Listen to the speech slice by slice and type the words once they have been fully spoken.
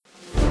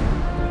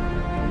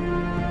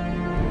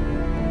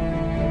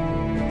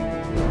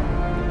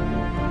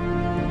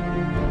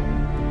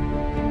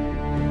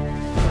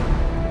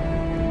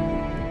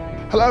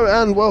Hello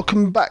and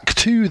welcome back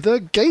to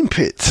the Game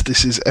Pit.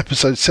 This is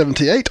episode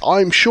 78.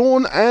 I'm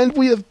Sean and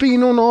we have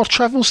been on our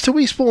travels to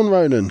Eastbourne,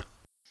 Ronan.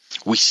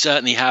 We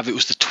certainly have. It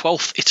was the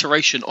 12th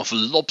iteration of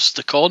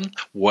LobsterCon,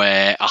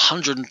 where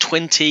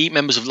 120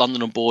 members of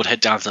London on board head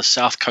down to the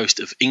south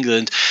coast of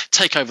England,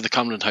 take over the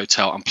Cumberland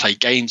Hotel and play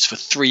games for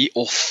 3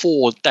 or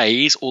 4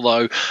 days,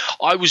 although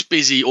I was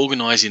busy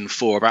organising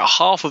for about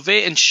half of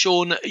it, and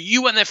Sean,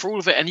 you went there for all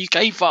of it, and you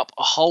gave up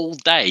a whole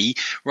day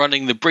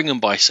running the Bring 'em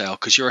By sale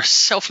because you're a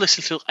selfless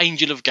little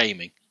angel of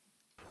gaming.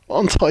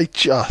 Aren't I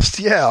just?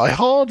 Yeah, I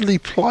hardly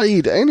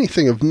played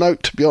anything of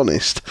note, to be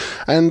honest,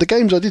 and the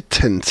games I did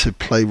tend to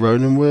play,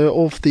 Ronan, were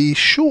of the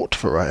short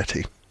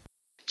variety.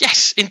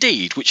 Yes,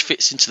 indeed, which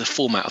fits into the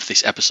format of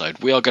this episode.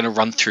 We are going to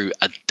run through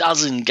a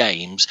dozen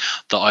games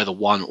that either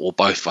one or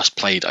both of us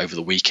played over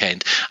the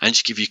weekend and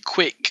just give you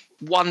quick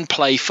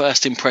one-play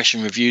first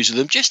impression reviews of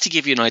them, just to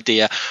give you an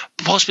idea,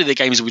 possibly the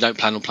games that we don't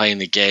plan on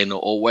playing again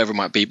or whatever it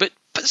might be, but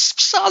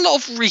a lot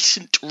of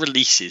recent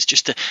releases,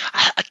 just a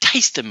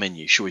taster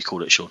menu, shall we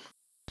call it, Sean?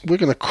 We're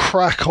going to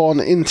crack on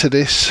into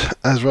this,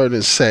 as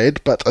Ronan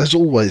said, but as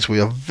always, we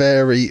are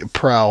very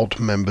proud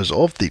members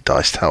of the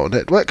Dice Tower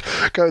Network.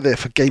 Go there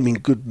for gaming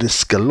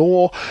goodness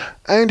galore,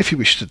 and if you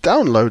wish to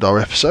download our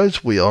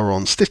episodes, we are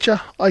on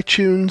Stitcher,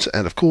 iTunes,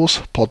 and of course,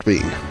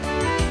 Podbean.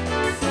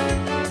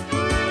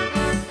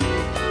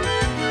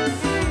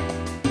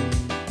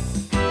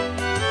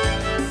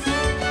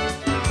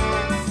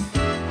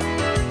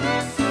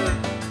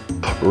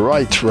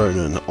 Right,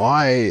 Ronan,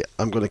 I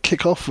am going to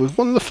kick off with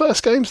one of the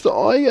first games that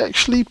I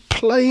actually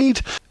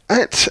played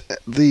at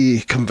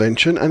the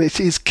convention, and it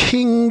is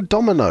King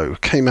Domino.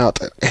 Came out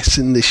at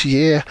XII this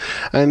year,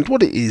 and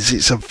what it is,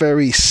 it's a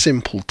very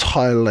simple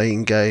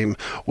tile-laying game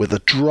with a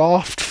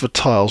draft for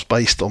tiles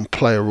based on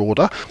player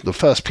order. The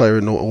first player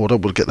in order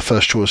will get the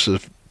first choice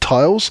of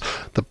tiles.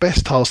 The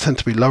best tiles tend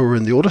to be lower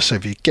in the order, so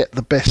if you get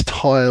the best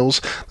tiles,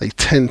 they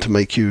tend to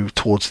make you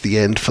towards the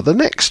end for the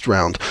next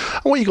round.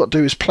 And what you've got to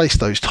do is place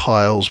those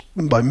tiles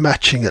by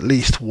matching at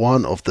least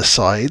one of the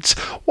sides.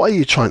 Why are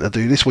you trying to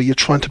do this? Well, you're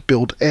trying to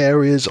build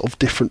areas of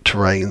different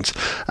terrains,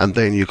 and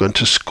then you're going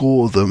to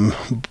score them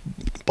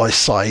by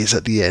size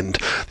at the end.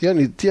 The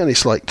only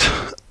slight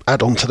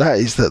add-on to that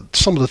is that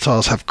some of the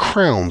tiles have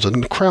crowns,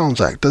 and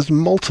crowns act as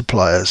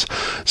multipliers.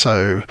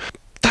 So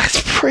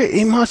that's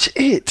pretty much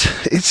it.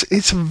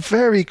 It's a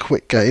very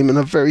quick game and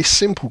a very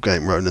simple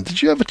game, Ronan.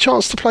 Did you have a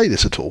chance to play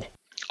this at all?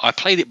 I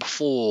played it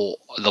before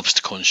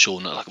LobsterCon,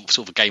 Sean, like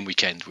sort of a game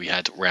weekend we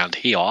had around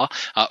here,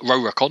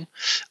 RoraCon,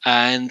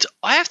 and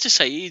I have to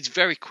say it's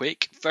very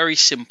quick, very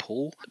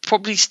simple,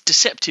 probably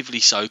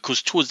deceptively so,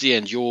 because towards the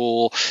end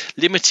you're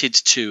limited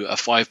to a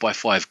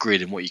 5x5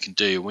 grid and what you can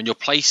do. When you're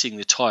placing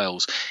the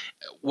tiles,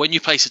 when you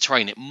place a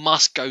terrain, it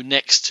must go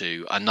next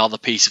to another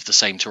piece of the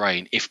same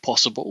terrain if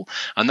possible,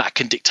 and that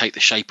can dictate the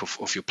shape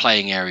of your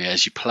playing area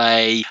as you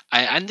play.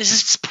 And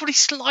there's probably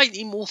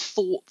slightly more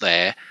thought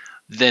there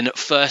than at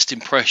first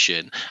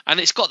impression, and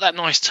it's got that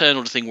nice turn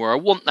order thing where I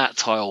want that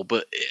tile,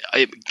 but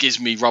it gives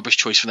me rubbish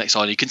choice for the next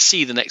tile. You can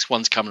see the next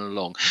one's coming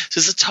along, so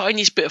there's the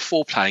tiniest bit of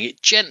foreplaying.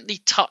 It gently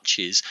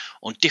touches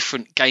on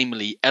different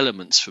gamely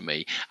elements for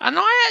me, and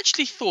I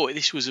actually thought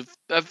this was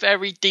a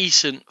very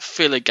decent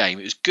filler game.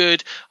 It was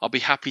good. I'll be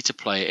happy to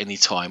play it any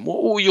time.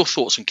 What were your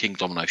thoughts on King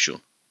Domino,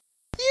 Sean?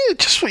 Yeah,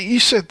 just what you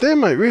said there,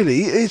 mate,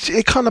 really.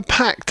 It kind of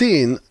packed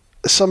in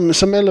some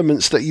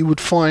elements that you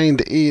would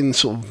find in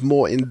sort of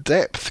more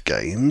in-depth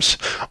games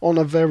on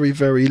a very,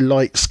 very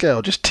light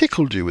scale. Just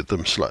tickled you with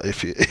them slightly,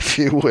 if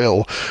you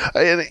will.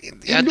 And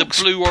it had the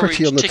blue-orange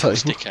tickle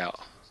stick out.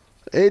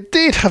 It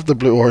did have the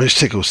blue-orange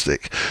tickle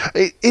stick.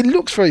 It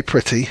looks very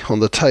pretty on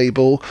the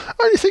table.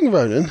 Only thing,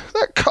 Ronan,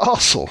 that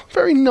castle.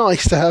 Very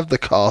nice to have the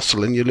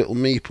castle and your little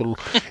meeple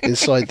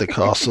inside the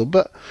castle,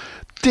 but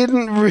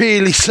didn't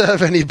really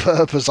serve any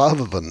purpose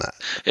other than that.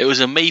 It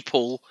was a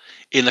meeple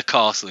in the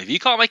castle. If you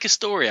can't make a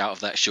story out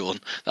of that, Sean,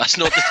 that's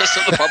not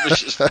the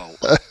publisher's fault.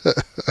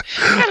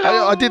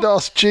 I did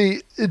ask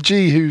G,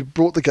 who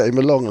brought the game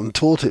along and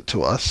taught it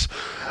to us.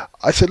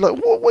 I said, "Look,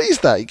 what is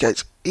that?" He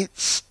goes,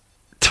 "It's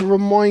to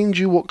remind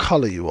you what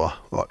colour you are."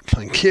 Right,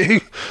 thank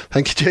you,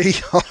 G.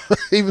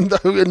 Even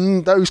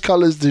though those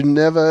colours do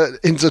never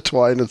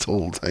intertwine at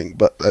all,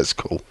 but that's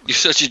cool. You're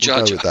such a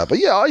judge. We'll go with that. But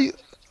yeah,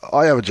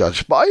 I am a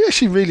judge, but I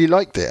actually really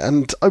liked it,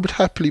 and I would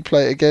happily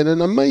play it again,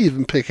 and I may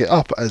even pick it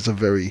up as a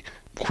very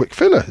quick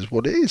filler, is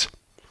what it is.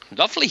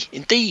 Lovely,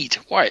 indeed.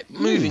 Right,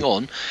 moving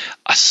on.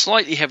 A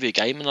slightly heavier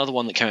game, another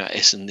one that came out at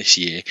Essen this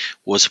year,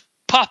 was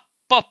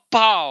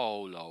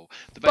Paolo.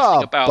 The best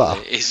thing about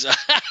it is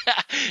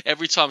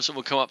every time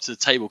someone come up to the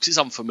table, because it's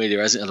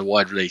unfamiliar, hasn't had a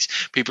wide release,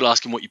 people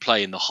ask him what you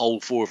play, and the whole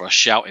 4 of us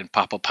shouting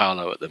Papa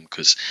Paolo at them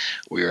because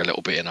we were a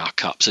little bit in our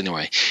cups.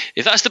 Anyway,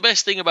 if that's the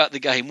best thing about the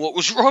game, what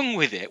was wrong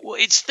with it? Well,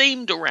 it's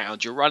themed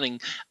around you're running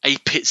a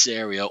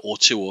pizzeria or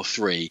 2 or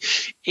 3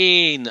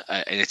 in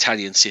an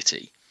Italian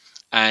city,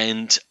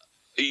 and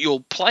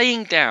you're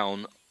playing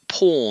down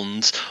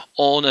pawns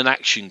on an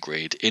action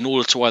grid in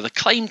order to either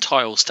claim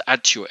tiles to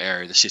add to your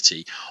area of the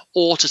city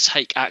or to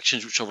take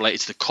actions which are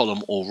related to the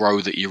column or row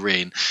that you're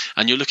in,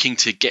 and you're looking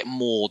to get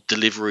more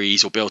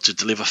deliveries or be able to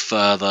deliver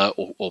further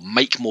or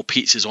make more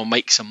pizzas or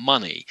make some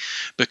money,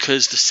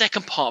 because the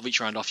second part of each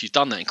round after you've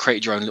done that and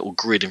created your own little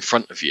grid in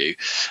front of you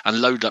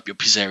and loaded up your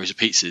areas of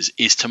pizzas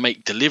is to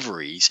make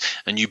deliveries,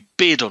 and you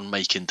bid on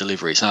making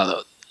deliveries.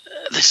 Now,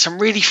 there's some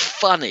really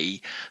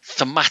funny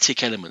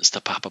thematic elements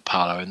to Papa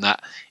Paolo in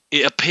that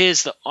it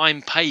appears that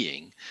I'm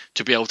paying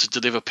to be able to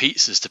deliver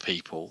pizzas to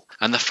people,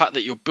 and the fact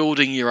that you're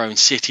building your own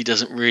city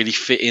doesn't really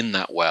fit in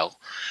that well.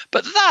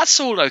 But that's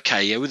all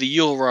okay. Yeah, with the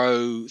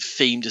Euro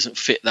theme doesn't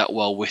fit that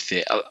well with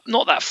it.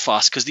 Not that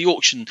fussed, because the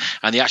auction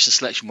and the action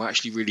selection were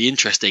actually really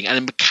interesting, and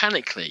then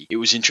mechanically it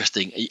was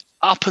interesting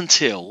up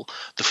until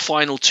the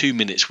final 2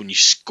 minutes when you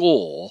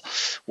score,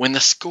 when the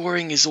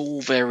scoring is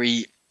all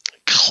very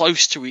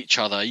close to each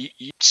other.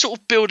 You're sort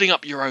of building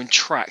up your own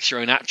tracks, your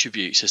own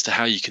attributes as to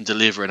how you can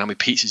deliver and how many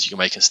pizzas you can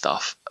make and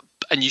stuff.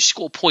 And you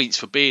score points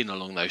for being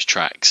along those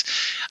tracks.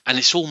 And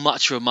it's all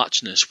much of a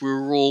muchness.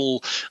 We're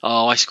all,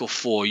 I score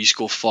 4, you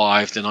score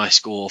 5, then I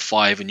score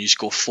 5 and you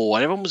score 4.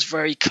 And everyone was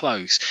very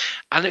close.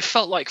 And it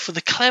felt like for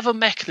the clever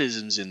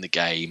mechanisms in the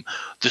game,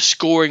 the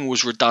scoring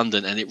was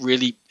redundant, and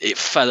it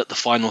fell at the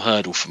final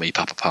hurdle for me,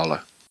 Papa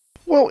Paolo.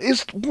 Well,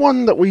 it's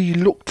one that we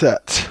looked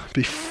at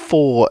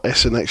before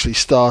Essen actually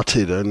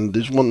started, and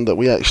there's one that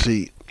we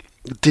actually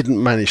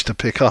didn't manage to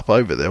pick up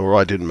over there, or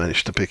I didn't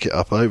manage to pick it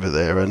up over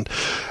there. And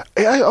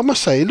I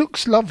must say, it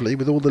looks lovely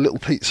with all the little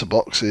pizza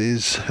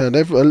boxes, and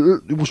it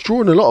was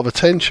drawing a lot of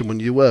attention when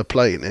you were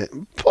playing it,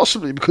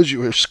 possibly because you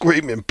were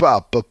screaming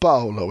Papa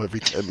Paolo every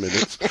 10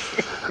 minutes.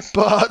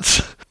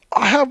 But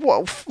I have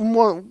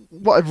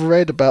what I've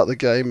read about the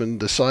game and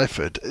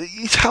deciphered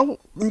is how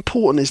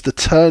important is the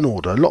turn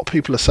order. A lot of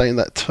people are saying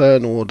that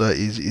turn order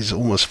is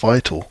almost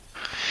vital.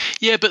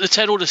 Yeah, but the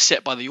turn order is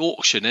set by the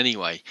auction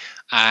anyway,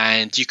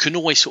 and you can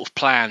always sort of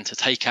plan to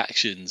take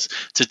actions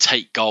to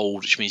take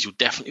gold, which means you'll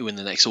definitely win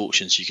the next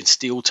auction, so you can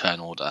steal turn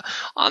order.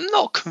 I'm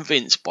not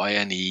convinced by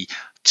any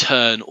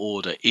turn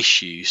order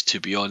issues, to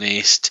be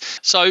honest.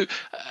 So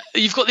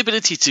you've got the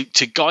ability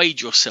to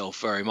guide yourself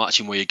very much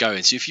in where you're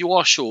going. So if you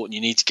are short and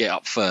you need to get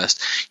up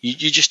first, you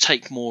just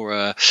take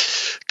more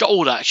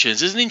gold actions.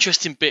 There's an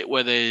interesting bit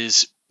where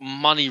there's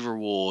money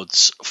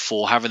rewards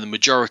for having the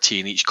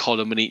majority in each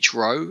column and each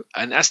row,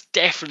 and that's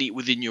definitely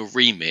within your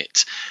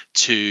remit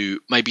to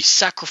maybe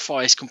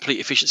sacrifice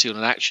complete efficiency on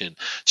an action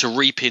to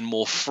reap in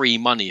more free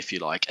money, if you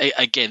like.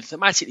 Again,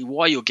 thematically,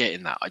 why you're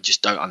getting that, I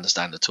just don't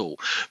understand at all.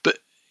 But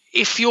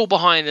if you're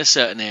behind a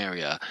certain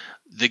area,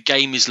 the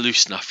game is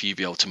loose enough for you to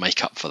be able to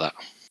make up for that.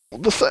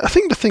 I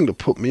think the thing that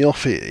put me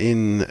off it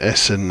in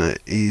Essen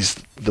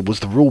was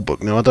the rule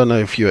book. Now, I don't know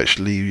if you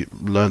actually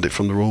learned it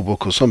from the rule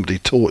book or somebody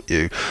taught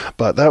you,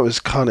 but it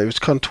was kind of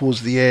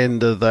towards the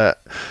end of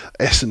that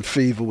Essen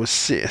fever was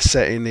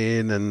setting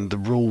in, and the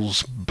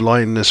rules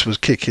blindness was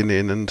kicking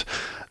in, and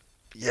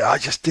yeah, I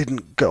just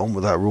didn't get on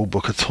with that rule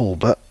book at all.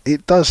 But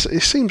it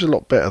seems a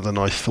lot better than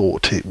I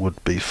thought it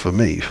would be for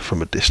me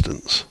from a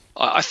distance.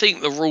 I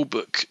think the rule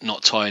book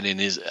not tying in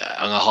is, and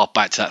I'll harp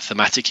back to that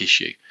thematic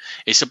issue.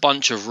 It's a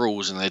bunch of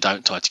rules and they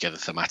don't tie together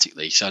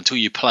thematically. So until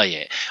you play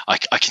it, I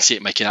can see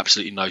it making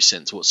absolutely no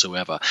sense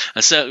whatsoever.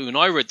 And certainly when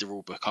I read the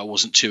rule book, I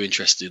wasn't too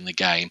interested in the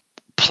game.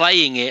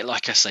 Playing it,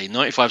 like I say,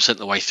 95% of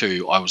the way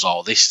through, I was,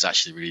 this is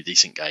actually a really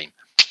decent game.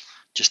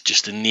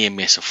 Just a near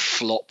miss, a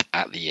flop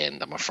at the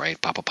end, I'm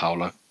afraid, Papa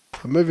Paolo.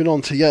 Moving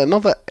on to yet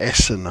another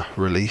Essen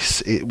release,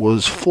 it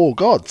was Four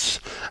Gods,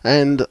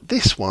 and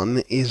this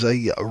one is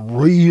a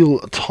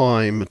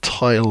real-time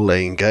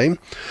tile-laying game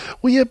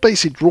where you're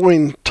basically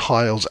drawing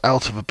tiles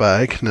out of a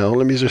bag. Now,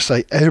 let me just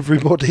say,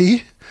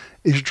 everybody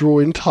is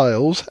drawing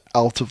tiles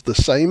out of the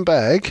same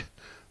bag,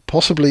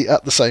 possibly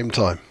at the same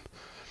time.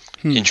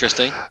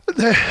 Interesting.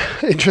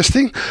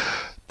 Interesting.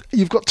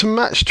 You've got to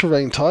match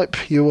terrain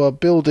type. You are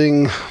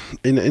building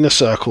in a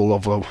circle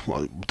of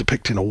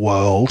depicting a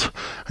world,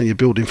 and you're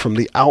building from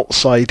the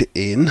outside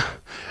in,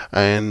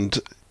 and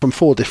from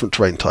 4 different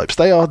terrain types.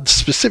 They are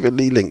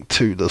specifically linked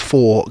to the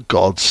 4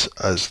 gods,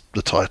 as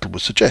the title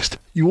would suggest.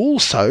 You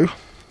also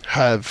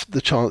have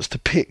the chance to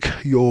pick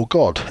your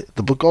god.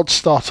 The gods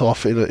start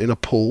off in a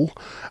pool,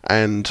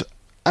 and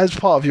as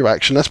part of your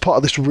action, as part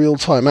of this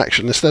real-time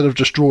action, instead of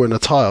just drawing a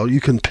tile, you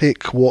can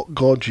pick what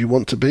god you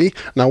want to be.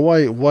 Now,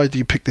 why do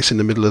you pick this in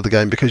the middle of the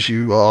game? Because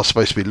you are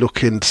supposed to be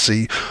looking to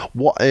see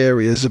what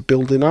areas are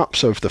building up.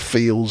 So if the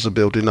fields are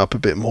building up a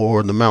bit more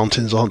and the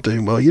mountains aren't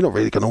doing well, you're not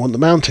really going to want the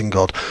mountain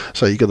god.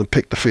 So you're going to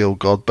pick the field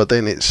god, but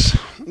then it's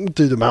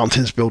do the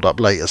mountains build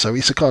up later. So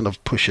it's a kind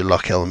of push your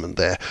luck element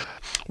there.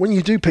 When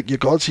you do pick your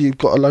gods, you've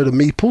got a load of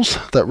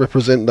meeples that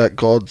represent that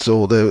gods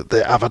or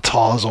their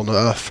avatars on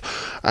Earth,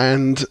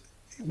 and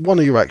one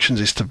of your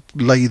actions is to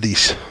lay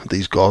these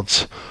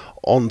gods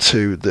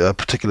onto the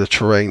particular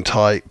terrain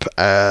type,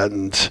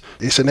 and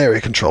it's an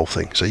area control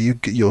thing. So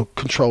you're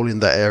controlling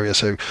that area.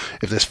 So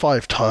if there's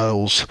 5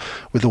 tiles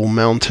with all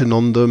mountain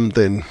on them,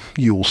 then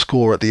you'll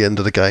score at the end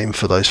of the game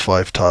for those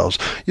 5 tiles.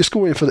 You're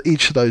scoring for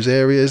each of those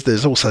areas.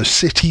 There's also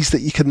cities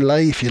that you can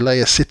lay. If you lay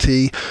a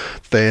city,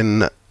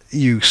 then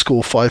you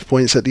score 5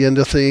 points at the end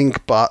of the thing,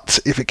 but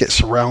if it gets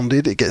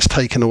surrounded, it gets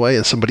taken away,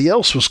 and somebody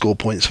else will score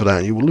points for that,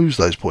 and you will lose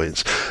those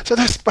points. So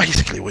that's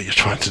basically what you're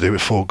trying to do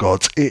with Four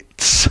Gods.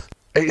 It's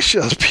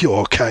just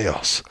pure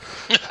chaos.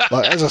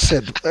 Like, as I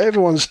said,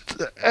 everyone's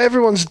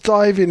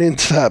diving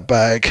into that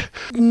bag.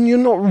 You're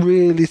not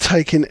really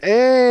paying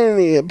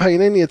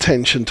any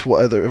attention to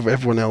what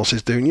everyone else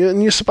is doing.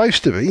 And you're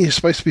supposed to be. You're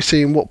supposed to be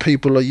seeing what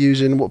people are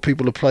using, what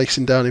people are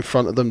placing down in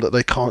front of them that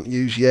they can't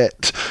use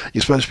yet.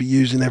 You're supposed to be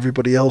using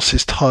everybody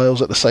else's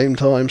tiles at the same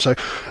time. So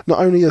not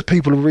only are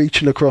people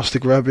reaching across to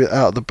grab it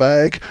out of the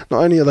bag, not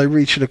only are they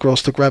reaching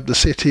across to grab the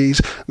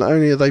cities, not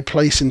only are they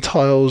placing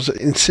tiles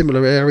in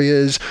similar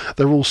areas,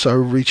 they're also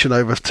reaching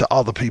over to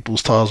other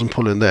people's tiles and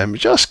pulling them.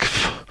 Just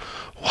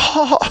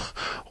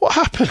what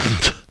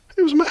happened?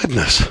 It was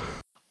madness.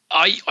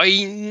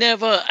 I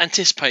never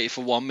anticipated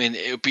for 1 minute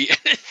it would be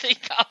anything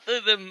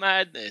other than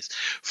madness.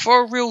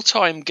 For a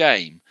real-time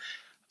game,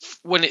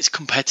 when it's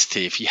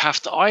competitive, you have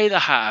to either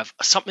have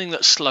something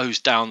that slows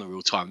down the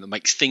real time, that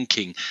makes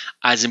thinking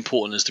as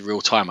important as the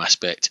real time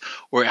aspect,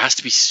 or it has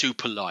to be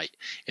super light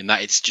in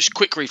that it's just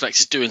quick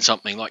reflexes doing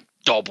something like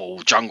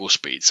double jungle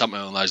speed, something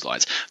along those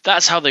lines.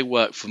 That's how they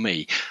work for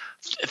me.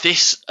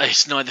 This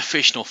is neither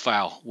fish nor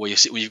fowl, where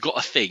you've got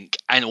to think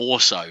and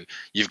also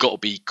you've got to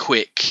be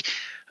quick.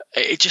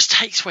 It just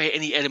takes away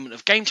any element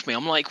of game to me.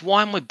 I'm like,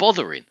 why am I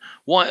bothering?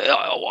 Why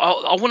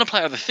I want to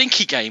play either a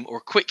thinky game or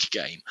a quick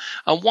game,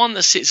 and one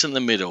that sits in the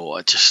middle.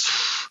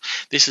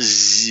 This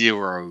is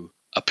zero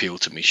appeal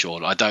to me,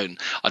 Sean. I'm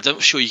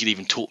not sure you could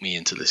even talk me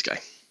into this game.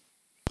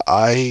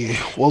 I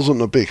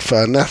wasn't a big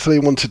fan. Natalie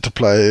wanted to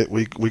play it.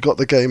 We got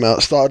the game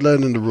out, started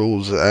learning the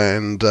rules,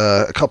 and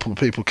a couple of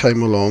people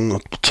came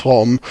along.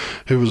 Tom,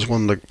 who was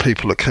one of the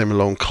people that came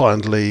along,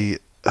 kindly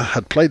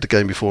had played the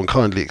game before and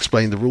kindly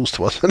explained the rules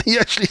to us. And he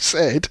actually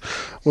said,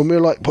 when we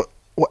were like, but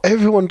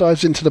everyone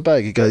dives into the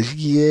bag, he goes,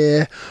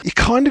 yeah, you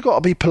kind of got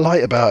to be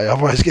polite about it,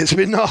 otherwise it gets a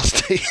bit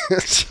nasty.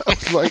 So I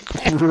was like,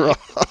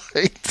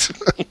 right.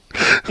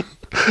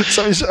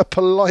 So it's a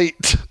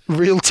polite,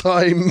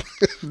 real-time...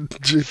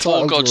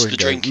 Four Gods, the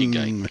drinking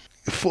game.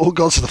 Four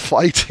Gods, the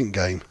fighting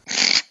game.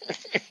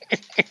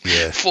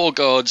 Yeah. Four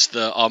Gods,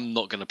 the I'm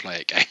not going to play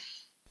it game.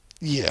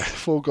 Yeah,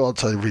 Four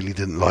Gods, I really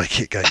didn't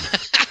like it game.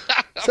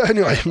 So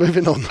anyway,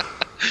 moving on.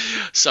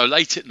 So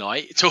late at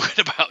night, talking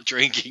about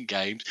drinking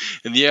games,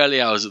 in the early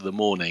hours of the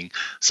morning,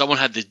 someone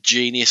had the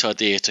genius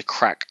idea to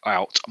crack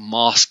out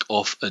Mask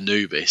of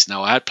Anubis.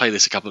 Now, I had played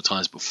this a couple of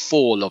times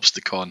before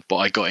LobsterCon, but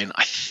I got in,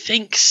 I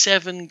think,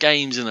 7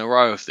 games in a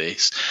row of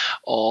this,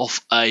 of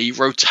a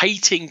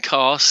rotating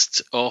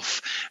cast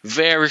of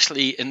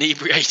variously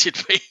inebriated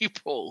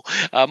people.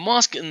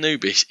 Mask of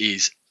Anubis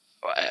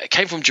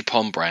came from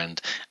Japan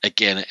brand,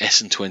 again at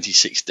Essen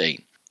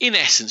 2016. In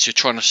essence, you're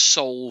trying to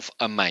solve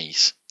a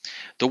maze.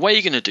 The way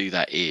you're going to do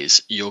that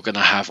is you're going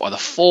to have either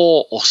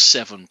 4 or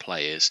 7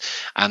 players,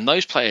 and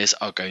those players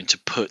are going to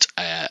put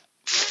a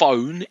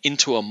phone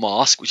into a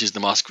mask, which is the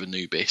Mask of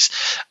Anubis,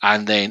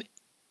 and then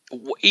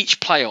each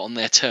player on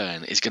their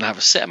turn is going to have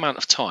a set amount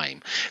of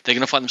time. They're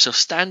going to find themselves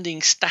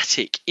standing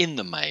static in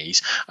the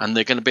maze, and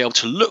they're going to be able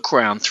to look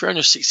around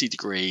 360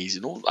 degrees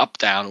and all up,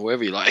 down, or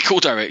wherever you like, all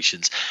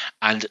directions,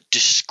 and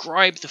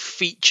describe the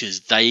features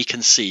they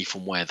can see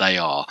from where they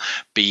are,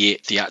 be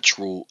it the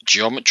actual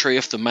geometry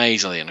of the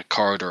maze, are they in a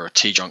corridor, a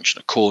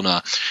T-junction, a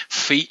corner,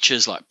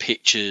 features like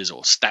pictures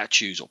or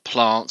statues or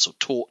plants or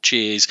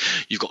torches.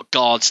 You've got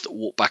guards that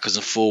walk backwards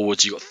and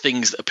forwards. You've got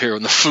things that appear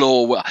on the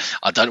floor. Well,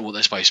 I don't know what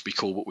they're supposed to be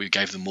called, but we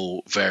gave them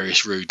all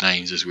various rude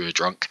names as we were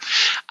drunk.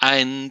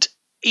 And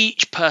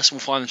each person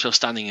will find themselves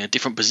standing in a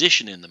different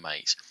position in the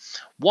maze.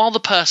 While the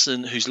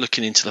person who's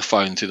looking into the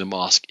phone through the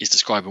mask is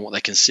describing what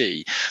they can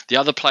see, the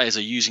other players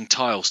are using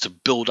tiles to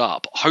build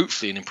up,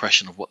 hopefully, an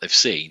impression of what they've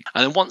seen.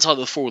 And then once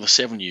either the 4 or the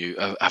 7 of you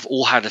have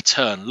all had a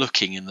turn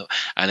looking and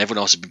everyone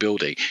else has been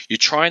building, you're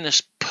trying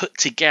to put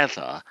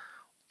together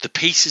the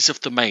pieces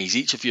of the maze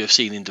each of you have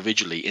seen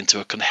individually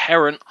into a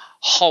coherent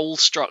whole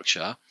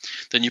structure.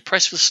 Then you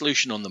press for the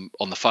solution on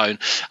the phone,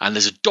 and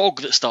there's a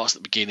dog that starts at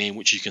the beginning,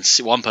 which you can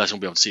see. One person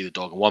will be able to see the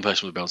dog, and one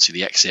person will be able to see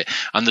the exit,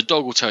 and the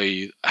dog will tell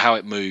you how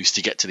it moves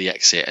to get to the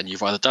exit, and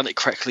you've either done it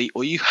correctly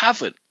or you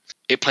haven't.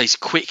 It plays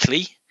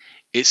quickly.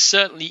 It's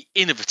certainly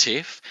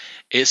innovative.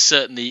 It's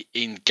certainly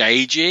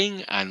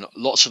engaging, and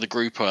lots of the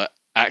group are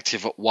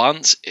active at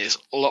once. It's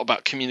a lot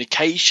about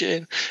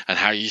communication and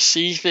how you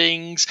see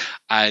things.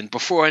 And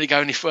before I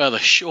go any further,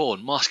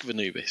 Sean, Mask of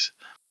Anubis.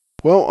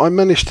 Well, I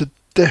managed to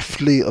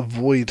definitely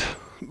avoid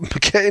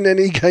getting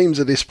any games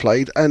of this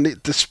played,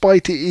 and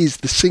despite it is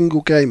the single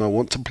game I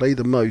want to play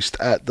the most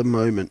at the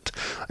moment.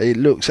 It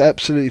looks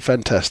absolutely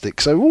fantastic.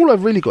 So all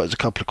I've really got is a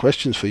couple of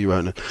questions for you,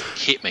 Onan.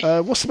 Hit me.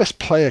 What's the best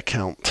player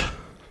count?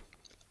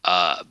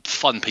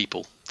 Fun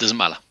people. Doesn't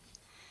matter.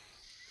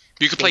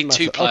 You could play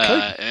Doesn't matter.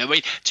 two-player. Okay. I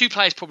mean,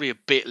 two-player is probably a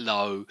bit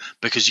low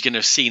because you're going to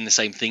have seen the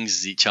same things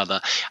as each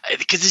other.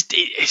 Because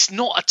it's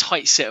not a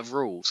tight set of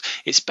rules.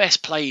 It's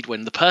best played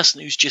when the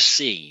person who's just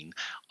seen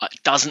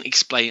doesn't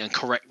explain and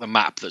correct the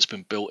map that's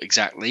been built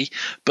exactly.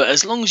 But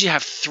as long as you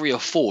have 3 or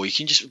 4, you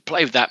can just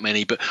play with that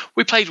many. But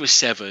we played with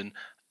 7.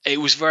 It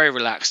was very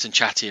relaxed and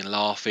chatty and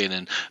laughing,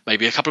 and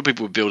maybe a couple of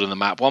people would build on the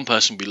map. One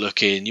person would be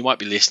looking, you might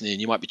be listening,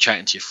 you might be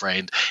chatting to your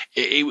friend.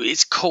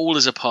 It's cool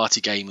as a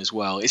party game as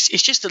well. It's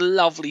just a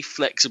lovely,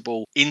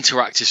 flexible,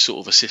 interactive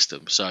sort of a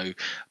system. So,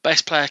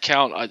 best player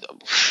count, I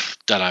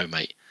don't know,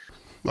 mate.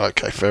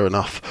 Okay, fair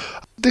enough.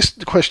 This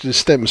question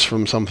stems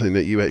from something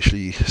that you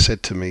actually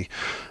said to me,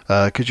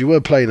 because you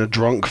were playing a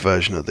drunk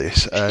version of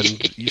this,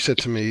 and you said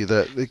to me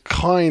that it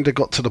kind of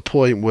got to the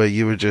point where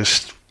you were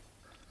just...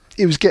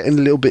 It was getting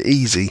a little bit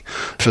easy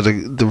for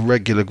the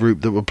regular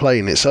group that were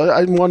playing it. So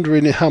I'm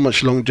wondering how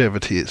much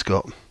longevity it's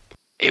got.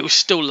 It was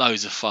still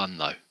loads of fun,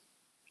 though.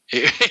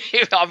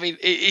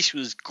 It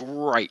was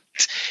great.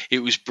 It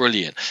was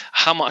brilliant.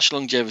 How much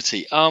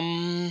longevity?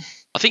 I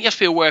think you have to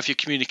be aware of your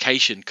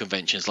communication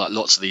conventions, like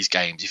lots of these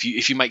games.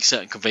 If you make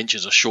certain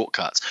conventions or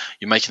shortcuts,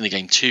 you're making the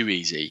game too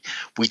easy.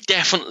 We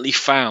definitely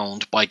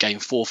found by game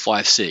 4,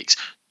 5, 6,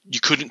 you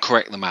couldn't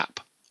correct the map.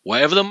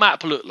 Whatever the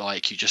map looked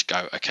like, you just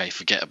go, okay,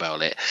 forget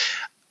about it.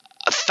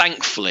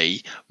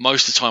 Thankfully,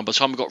 most of the time, by the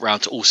time we got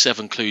round to all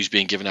 7 clues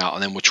being given out,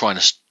 and then we're trying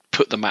to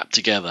put the map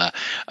together,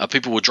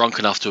 people were drunk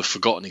enough to have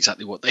forgotten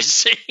exactly what they'd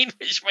seen,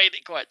 which made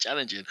it quite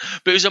challenging.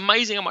 But it was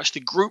amazing how much the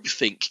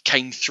groupthink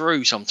came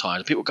through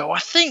sometimes. People go, I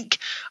think,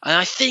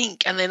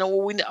 and then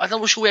I'm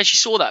not sure we actually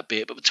saw that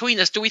bit, but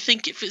between us, do we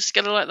think it fits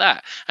together like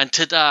that? And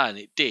ta-da, and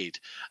it did.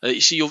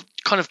 So you're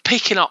kind of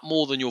picking up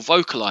more than you're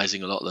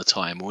vocalizing a lot of the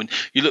time. When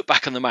you look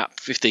back on the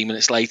map 15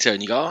 minutes later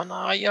and you go, oh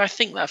no, yeah, I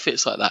think that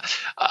fits like that.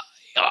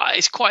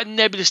 It's quite a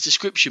nebulous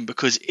description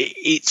because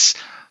it's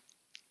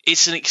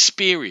an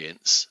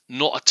experience,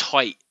 not a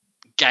tight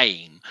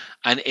game,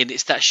 and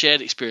it's that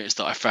shared experience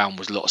that I found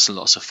was lots and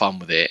lots of fun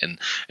with it, and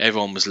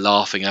everyone was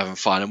laughing, having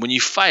fun. And when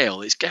you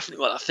fail, it's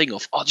definitely like that thing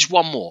of, oh, just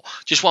one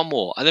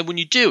more, and then when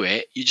you do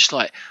it, you're just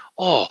like,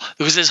 oh,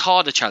 because there's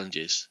harder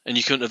challenges and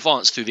you can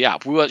advance through the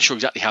app. We weren't sure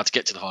exactly how to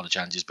get to the harder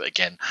challenges, but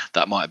again,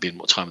 that might have been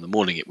what time in the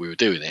morning we were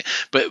doing it.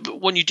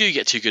 But when you do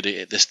get too good at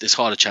it, there's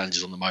harder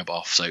challenges on the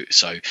mobile. So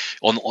there's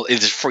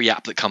a free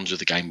app that comes with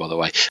the game, by the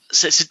way.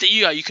 So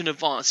you can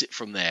advance it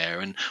from there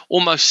and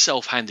almost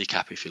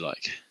self-handicap, if you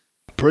like.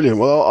 Brilliant.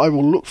 Well, I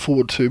will look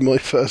forward to my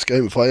first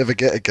game if I ever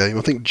get a game.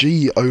 I think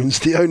G owns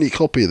the only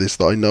copy of this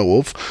that I know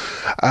of.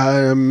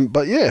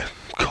 But yeah,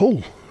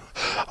 cool.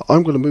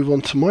 I'm going to move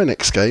on to my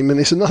next game, and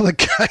it's another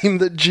game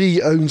that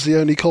G owns the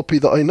only copy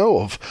that I know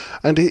of,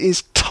 and it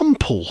is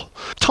Tumble.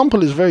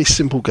 Tumble is a very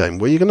simple game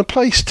where you're going to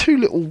place 2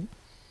 little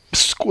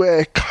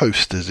square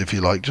coasters, if you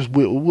like, just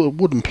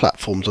wooden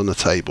platforms on the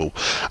table,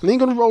 and then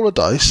you're going to roll a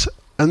dice,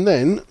 and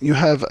then you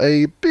have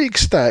a big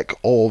stack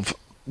of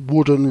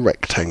wooden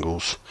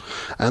rectangles,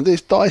 and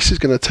this dice is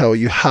going to tell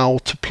you how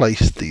to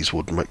place these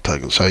wooden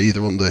rectangles, so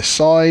either on the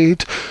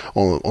side,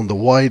 on the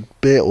wide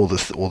bit, or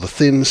the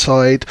thin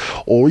side,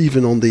 or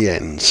even on the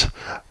ends.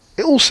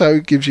 It also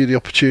gives you the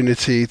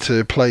opportunity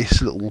to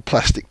place little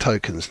plastic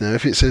tokens. Now,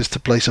 if it says to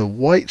place a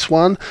white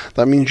one,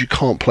 that means you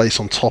can't place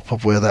on top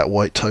of where that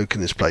white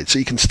token is placed, so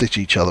you can stitch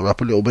each other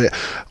up a little bit.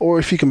 Or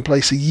if you can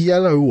place a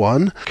yellow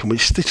one,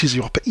 which stitches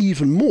you up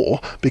even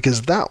more,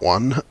 because that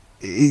one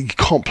you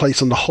can't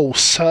place on the whole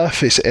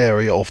surface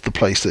area of the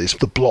place that is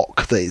the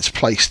block that it's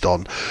placed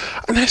on.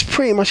 And that's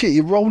pretty much it.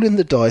 You're rolling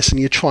the dice and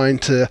you're trying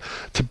to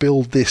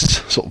build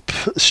this sort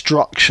of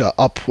structure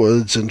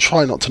upwards and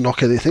try not to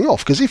knock anything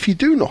off, because if you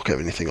do knock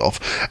anything off,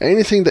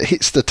 anything that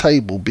hits the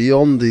table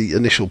beyond the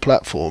initial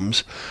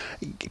platforms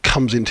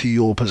comes into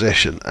your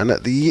possession. And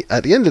at the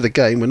end of the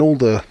game, when all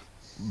the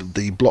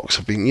blocks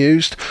have been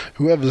used,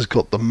 whoever's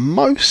got the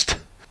most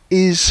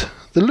is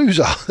the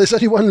loser. There's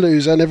only one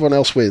loser and everyone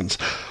else wins.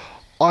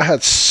 I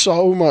had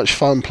so much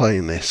fun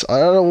playing this. I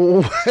don't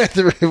know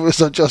whether it was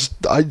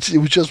it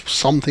was just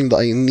something that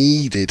I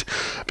needed,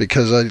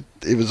 because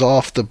it was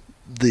after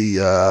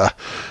the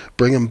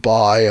bring 'em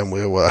by, and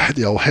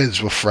the old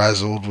heads were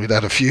frazzled. We'd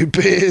had a few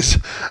beers,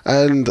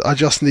 and I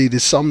just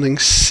needed something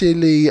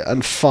silly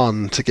and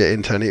fun to get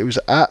into, and it was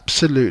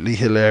absolutely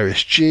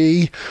hilarious.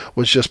 G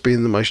was just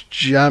being the most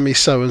jammy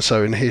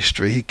so-and-so in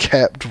history. He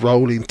kept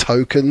rolling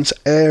tokens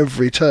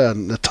every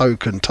turn, the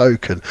token.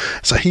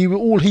 So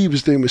all he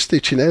was doing was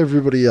stitching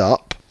everybody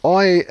up.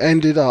 I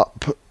ended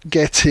up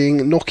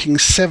knocking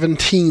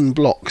 17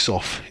 blocks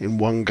off in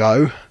one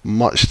go,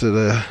 much to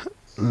the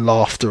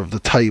laughter of the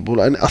table,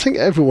 and I think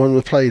everyone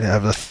who played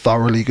had a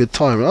thoroughly good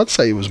time, and I'd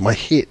say it was my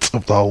hit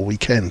of the whole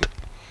weekend.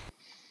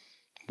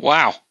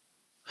 Wow.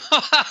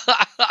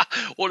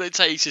 All it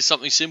takes is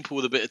something simple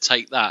with a bit of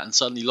take that, and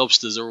suddenly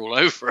lobsters are all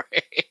over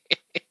it.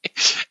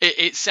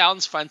 It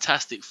sounds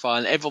fantastic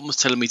fun. Everyone was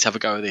telling me to have a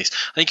go at this.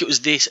 I think it was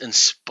this and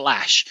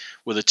Splash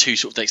were the two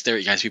sort of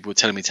dexterity games people were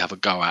telling me to have a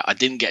go at. I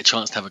didn't get a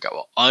chance to have a go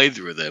at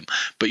either of them,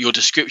 but your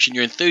description,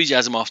 your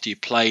enthusiasm after you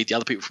played, the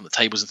other people from the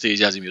table's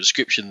enthusiasm, your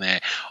description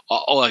there,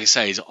 all I can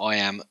say is I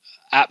am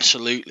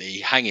absolutely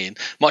hanging,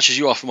 much as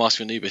you are from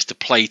Master of Anubis, to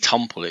play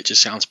Tumble. It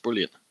just sounds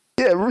brilliant.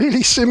 Yeah,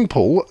 really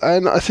simple,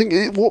 and I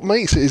think what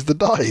makes it is the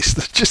dice.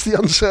 Just the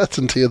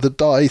uncertainty of the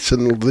dice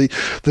and all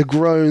the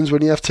groans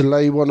when you have to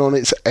lay one on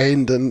its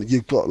end and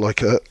you've got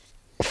like a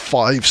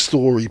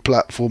 5-story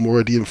platform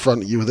already in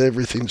front of you with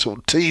everything sort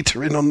of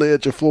teetering on the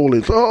edge of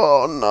falling.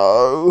 Oh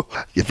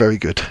no! You're very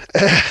good.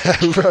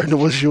 Rona,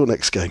 what's your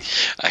next game?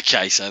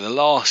 Okay, so the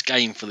last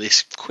game for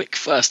this quick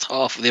first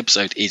half of the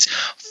episode is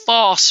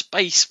Far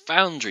Space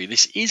Foundry.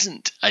 This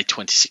isn't a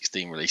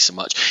 2016 release so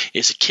much.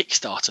 It's a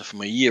Kickstarter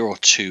from a year or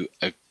two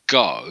ago.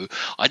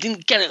 I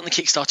didn't get it on the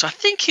Kickstarter. I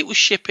think it was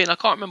shipping. I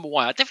can't remember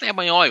why. I definitely had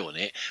my eye on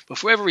it, but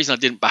for whatever reason I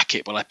didn't back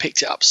it. But I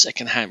picked it up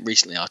secondhand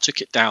recently. I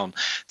took it down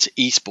to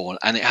Eastbourne,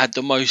 and it had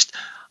the most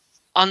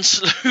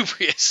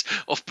unsalubrious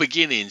of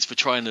beginnings for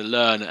trying to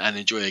learn and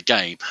enjoy a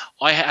game.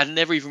 I had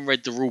never even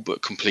read the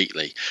rulebook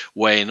completely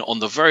when on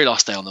the very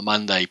last day, on the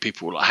Monday,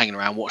 people were like hanging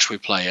around, what should we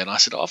play? And I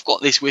said, I've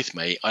got this with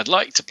me, I'd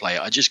like to play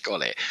it, I just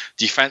got it,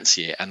 do you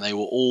fancy it? And they were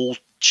all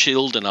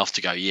chilled enough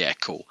to go, yeah,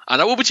 cool.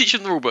 And I will be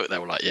teaching them the rulebook. They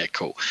were like, yeah,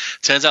 cool.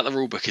 Turns out the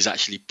rulebook is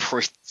actually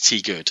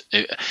pretty good.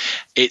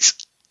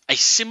 It's a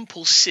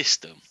simple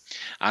system,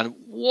 and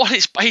what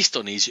it's based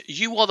on is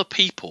you are the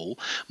people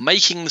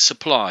making the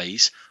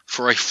supplies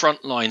for a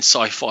frontline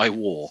sci-fi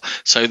war.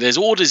 So there's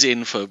orders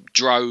in for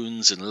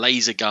drones and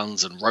laser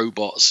guns and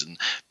robots and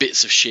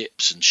bits of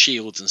ships and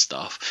shields and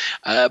stuff,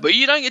 but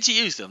you don't get to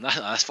use them.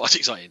 That's quite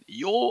exciting.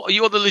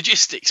 You're the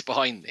logistics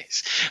behind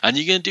this, and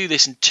you're going to do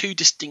this in two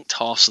distinct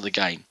halves of the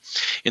game.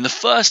 In the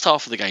first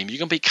half of the game, you're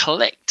going to be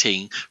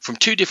collecting from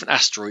two different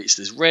asteroids.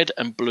 There's red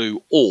and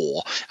blue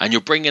ore, and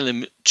you're bringing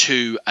them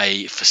to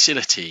a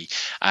facility,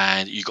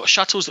 and you've got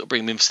shuttles that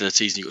bring them in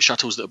facilities, and you've got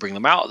shuttles that bring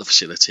them out of the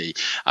facility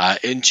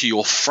into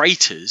your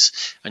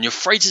freighters, and your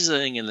freighters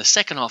are in the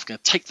second half going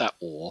to take that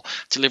ore,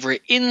 deliver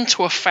it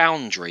into a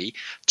foundry,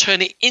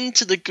 turn it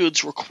into the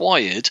goods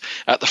required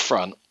at the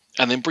front,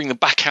 and then bring them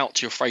back out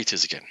to your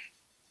freighters again.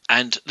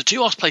 And the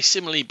two halves play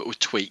similarly but with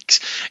tweaks.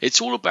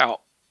 It's all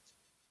about,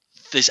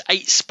 there's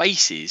 8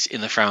 spaces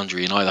in the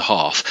foundry in either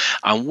half,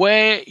 and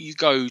where you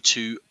go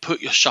to put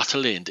your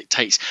shuttle in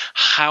dictates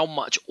how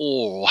much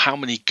ore or how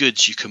many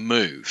goods you can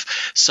move.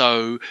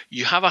 So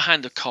you have a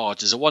hand of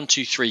cards. There's a 1,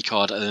 2, 3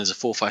 card, and then there's a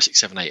 4, 5, 6,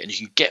 7, 8, and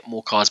you can get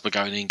more cards by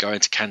going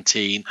to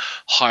canteen,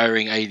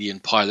 hiring alien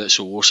pilots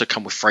who will also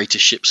come with freighter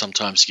ships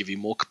sometimes to give you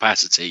more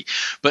capacity.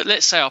 But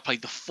let's say I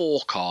played the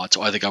 4 card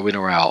to either go in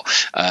or out.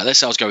 Let's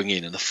say I was going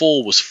in and the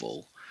 4 was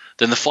full.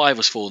 Then the 5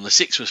 was full and the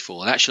 6 was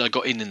full, and actually I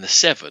got in the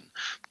 7.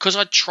 Because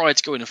I tried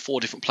to go in 4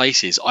 different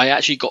places, I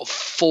actually got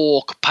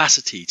 4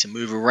 capacity to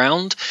move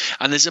around,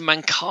 and there's a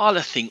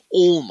Mancala thing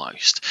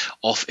almost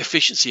of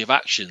efficiency of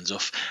actions.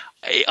 Of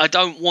I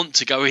don't want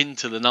to go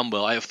into the number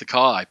of the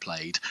car I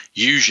played.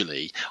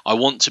 Usually I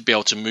want to be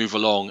able to move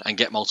along and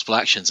get multiple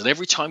actions, and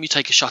every time you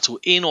take a shuttle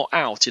in or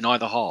out in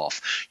either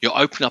half, you're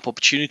opening up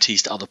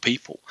opportunities to other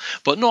people.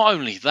 But not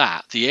only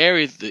that, the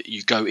area that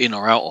you go in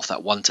or out of,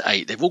 that 1 to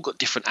 8, they've all got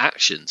different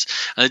actions,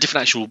 and the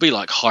different action will be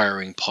like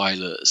hiring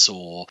pilots,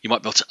 or you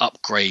might be able to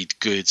upgrade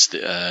goods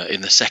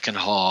in the second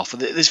half.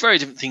 There's very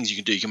different things you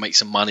can do. You can make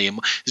some money, and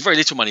there's very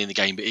little money in the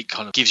game, but it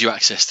kind of gives you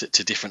access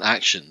to different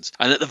actions.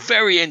 And at the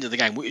very end of the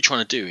game, what you're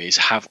trying to do is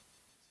have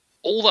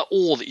all that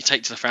ore that you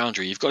take to the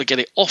foundry, you've got to get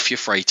it off your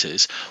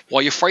freighters.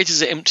 While your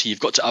freighters are empty, you've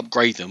got to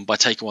upgrade them by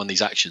taking one of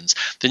these actions.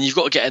 Then you've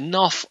got to get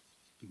enough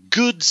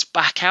goods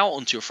back out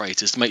onto your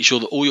freighters to make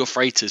sure that all your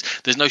freighters,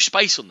 there's no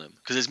space on them,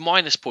 because there's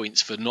minus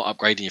points for not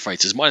upgrading your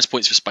freighters, minus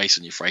points for space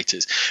on your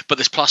freighters, but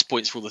there's plus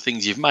points for all the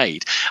things you've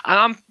made. And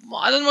I'm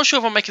not sure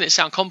if I'm making it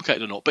sound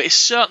complicated or not, but it's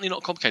certainly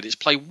not complicated. It's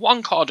play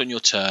 1 card on your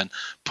turn,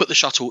 put the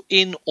shuttle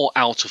in or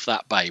out of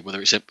that bay,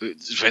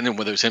 depending on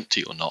whether it's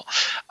empty or not,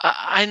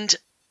 and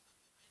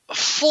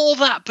for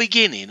that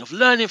beginning of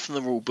learning from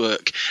the rule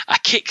book, a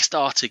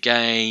Kickstarter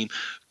game,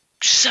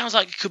 sounds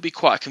like it could be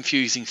quite a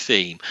confusing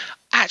theme.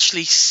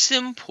 Actually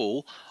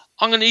simple,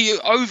 I'm going to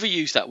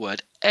overuse that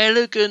word,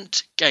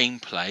 elegant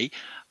gameplay,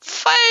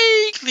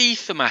 vaguely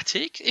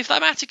thematic, if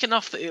thematic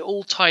enough that it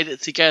all tied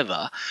it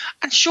together.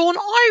 And Sean,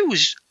 I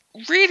was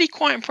really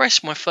quite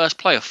impressed with my first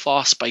play of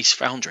Far Space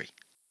Foundry.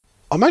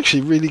 I'm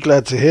actually really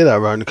glad to hear that,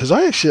 Ronan, because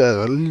I actually had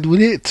a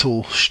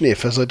little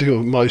sniff, as I do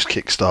with most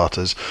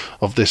Kickstarters,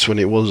 of this when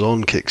it was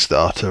on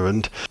Kickstarter,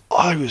 and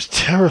I was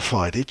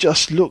terrified. It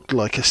just looked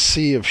like a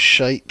sea of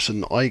shapes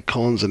and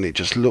icons, and it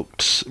just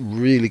looked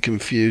really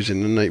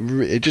confusing, and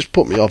it just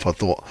put me off. I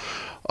thought,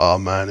 oh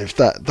man, if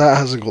that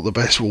hasn't got the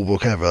best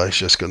rulebook ever, it's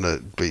just going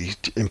to be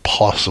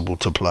impossible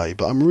to play.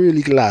 But I'm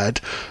really glad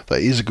that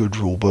it is a good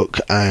rulebook,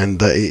 and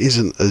that it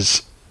isn't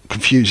as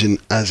confusing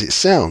as it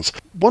sounds.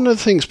 One of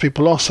the things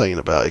people are saying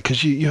about it,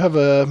 because you have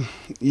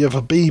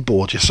a B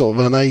board, you're sort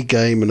of an A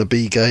game and a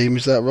B game,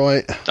 is that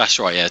right? That's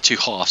right, yeah. Two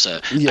halves,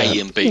 A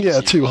and B. Yeah,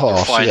 so two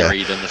halves. The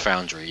refinery, then the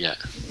foundry, yeah.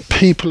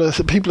 People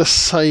are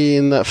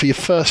saying that for your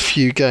first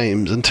few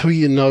games, until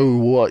you know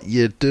what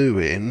you're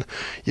doing,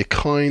 you're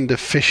kind of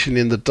fishing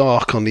in the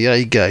dark on the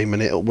A game,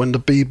 and when the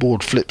B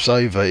board flips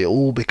over, it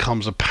all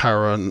becomes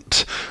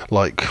apparent.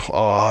 Like,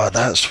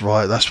 that's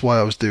right, that's why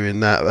I was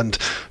doing that. And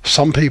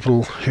some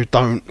people who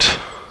don't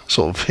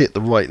sort of hit the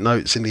right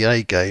notes in the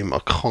A game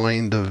are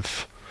kind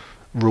of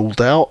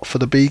ruled out for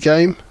the B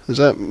game. Does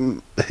that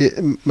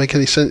make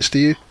any sense to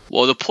you?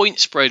 Well, the point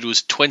spread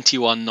was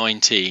 21,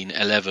 19,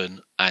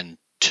 11, and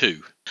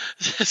 2.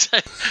 So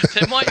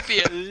there might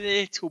be a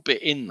little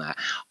bit in that.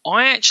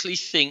 I actually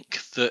think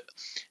that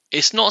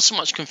it's not so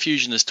much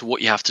confusion as to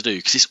what you have to do,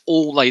 because it's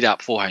all laid out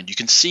beforehand. You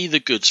can see the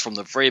goods from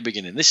the very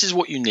beginning. This is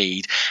what you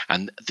need,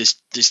 and there's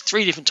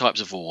 3 different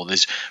types of ore.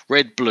 There's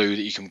red, blue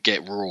that you can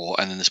get raw,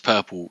 and then there's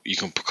purple. You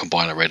can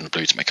combine a red and a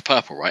blue to make a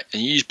purple, right?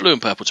 And you use blue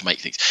and purple to make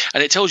things,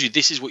 and it tells you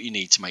this is what you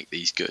need to make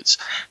these goods.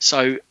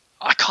 So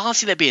I can't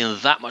see there being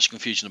that much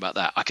confusion about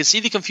that. I can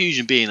see the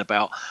confusion being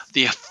about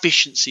the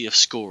efficiency of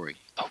scoring.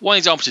 One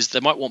example is they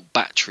might want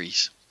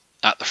batteries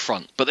at the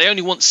front, but they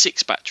only want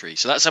 6 batteries,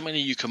 so that's how many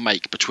you can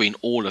make between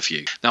all of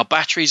you. Now,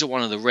 batteries are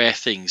one of the rare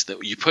things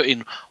that you put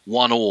in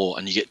 1 ore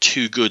and you get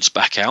 2 goods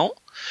back out.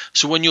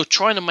 So when you're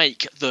trying to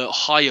make the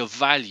higher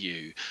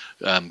value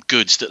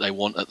goods that they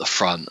want at the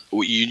front,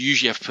 you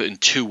usually have to put in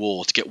 2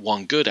 ore to get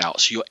 1 good out.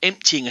 So you're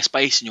emptying a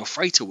space in your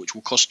freighter, which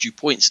will cost you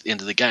points at the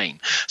end of the game.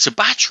 So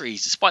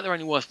batteries, despite they're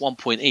only worth 1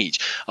 point each,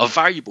 are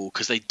valuable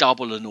because they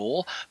double an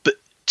ore. But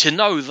to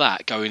know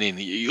that going in,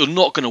 you're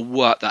not going to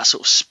work that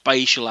sort of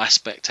spatial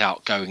aspect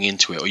out going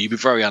into it, or you'd be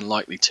very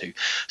unlikely to.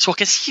 So I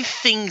can see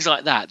things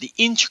like that, the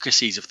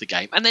intricacies of the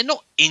game, and they're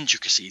not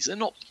intricacies, they're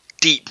not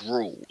deep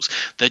rules,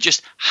 they're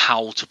just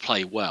how to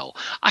play well.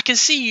 I can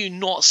see you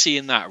not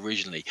seeing that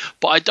originally,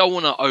 but I don't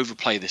want to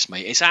overplay this,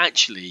 mate. It's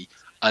actually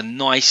a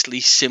nicely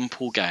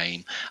simple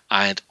game,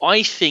 and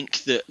I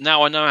think that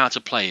now I know how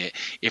to play it,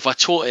 if I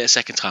taught it a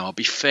second time, I'll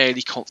be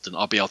fairly confident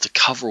I'll be able to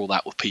cover all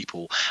that with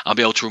people. I'll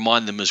be able to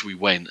remind them as we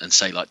went and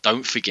say, like,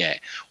 don't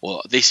forget,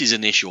 or this is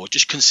an issue, or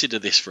just consider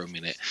this for a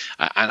minute,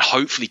 and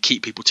hopefully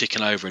keep people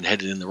ticking over and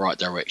headed in the right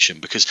direction,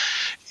 because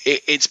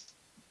it's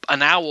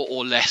an hour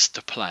or less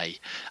to play,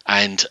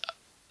 and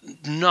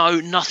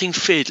nothing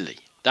fiddly.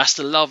 That's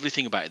the lovely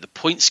thing about it. The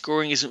point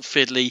scoring isn't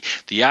fiddly,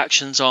 the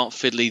actions aren't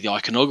fiddly, the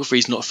iconography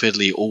is not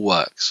fiddly. It all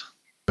works.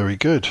 Very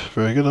good,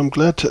 very good. I'm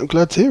glad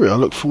to hear it. I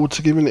look forward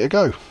to giving it a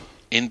go.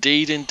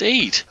 Indeed.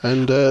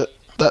 And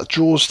that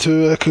draws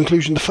to a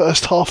conclusion the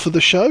first half of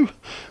the show.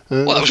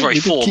 Well, that was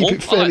very formal. Keep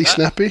it fairly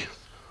snappy.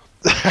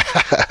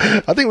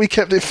 I think we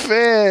kept it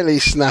fairly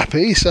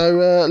snappy,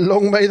 so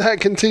long may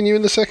that continue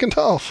in the second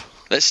half.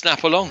 Let's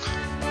snap along.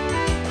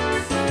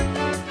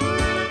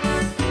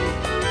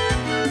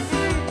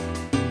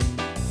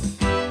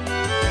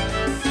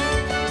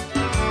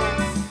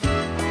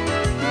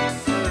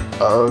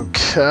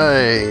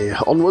 Okay,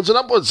 onwards and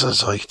upwards,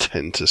 as I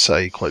tend to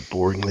say quite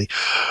boringly.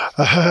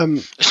 We're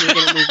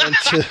going to move on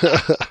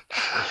to...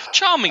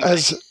 Charmingly.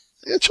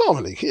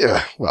 Charmingly,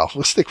 yeah. Well,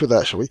 we'll stick with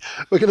that, shall we?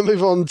 We're going to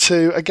move on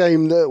to a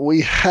game that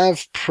we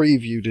have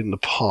previewed in the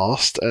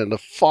past and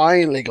have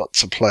finally got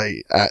to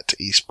play at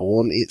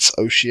Eastbourne. It's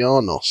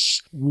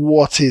Oceanos.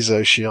 What is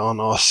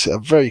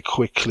Oceanos? Very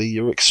quickly,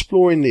 you're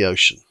exploring the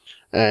ocean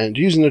and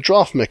using a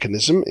draft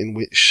mechanism in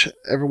which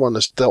everyone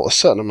has dealt a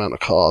certain amount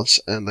of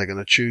cards and they're going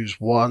to choose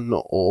 1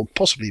 or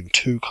possibly even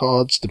 2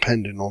 cards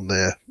depending on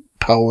their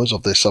powers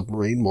of their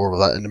submarine. More of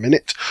that in a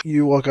minute.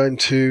 You are going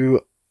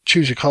to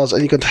choose your cards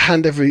and you're going to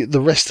hand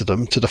the rest of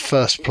them to the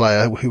first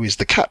player, who is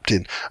the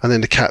captain, and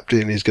then the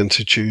captain is going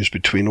to choose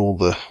between all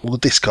the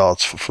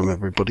discards from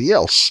everybody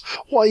else.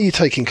 Why are you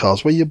taking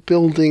cards? Well, you're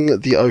building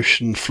the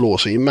ocean floor,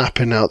 so you're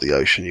mapping out the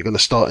ocean. You're going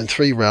to start in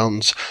 3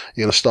 rounds.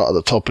 You're going to start at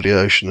the top of the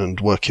ocean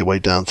and work your way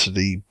down to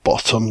the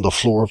bottom, the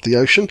floor of the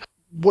ocean.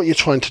 What you're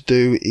trying to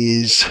do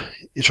is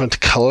you're trying to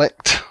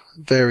collect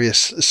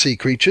various sea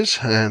creatures,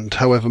 and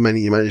however many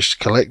you manage to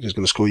collect is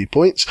going to score you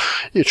points.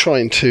 You're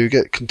trying to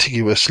get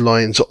contiguous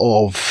lines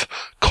of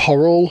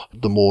coral,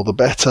 the more the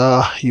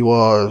better. You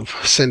are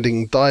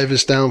sending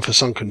divers down for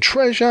sunken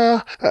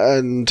treasure,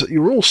 and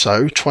you're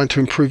also trying to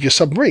improve your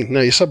submarine.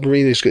 Now, your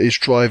submarine is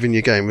driving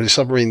your game. The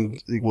submarine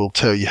will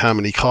tell you how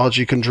many cards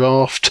you can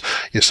draft.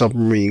 Your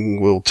submarine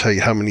will tell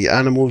you how many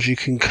animals you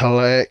can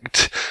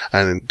collect,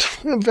 and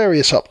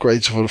various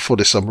upgrades for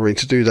the submarine.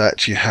 To do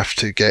that, you have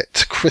to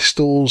get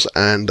crystals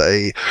and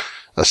a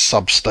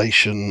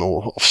substation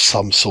or of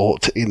some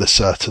sort in a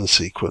certain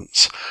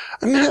sequence.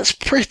 And that's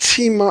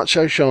pretty much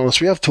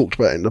Oceanos. We have talked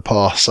about it in the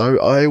past, so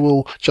I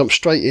will jump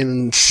straight in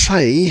and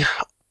say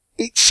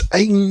it's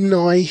a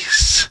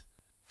nice,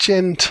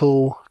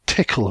 gentle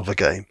tickle of a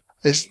game.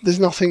 There's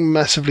nothing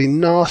massively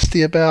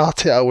nasty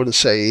about it. I wouldn't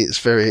say it's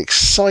very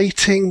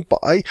exciting, but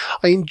I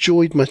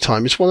enjoyed my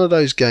time. It's one of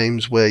those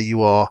games where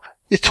you are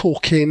you're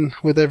talking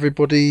with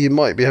everybody. You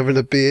might be having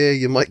a beer.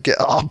 You might get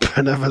up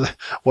and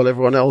while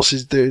everyone else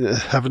is doing it,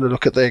 having a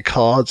look at their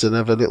cards and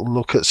have a little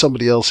look at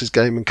somebody else's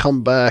game and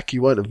come back.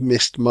 You won't have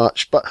missed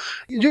much, but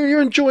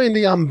you're enjoying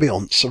the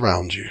ambience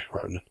around you,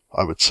 Ronan,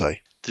 I would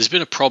say. There's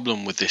been a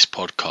problem with this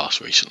podcast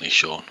recently,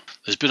 Sean.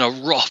 There's been a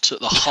rot at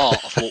the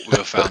heart of what we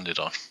were founded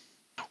on.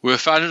 We were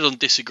founded on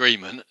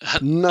disagreement.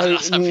 No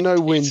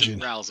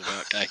whinging. Rows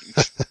about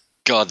games.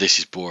 God, this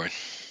is boring.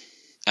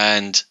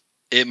 And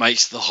it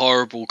makes the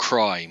horrible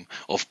crime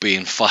of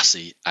being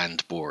fussy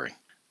and boring.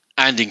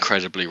 And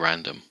incredibly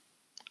random.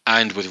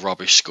 And with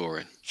rubbish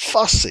scoring.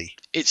 Fussy?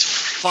 It's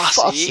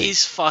fussy. It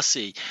is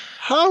fussy.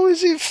 How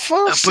is it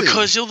fussy?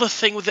 Because you're the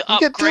thing with the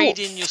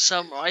upgrading your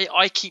summary.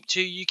 I keep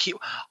 2,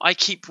 I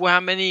keep how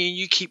many, and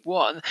you keep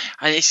 1.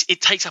 And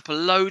it takes up a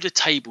load of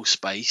table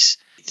space.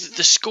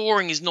 The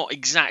scoring is not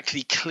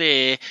exactly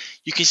clear.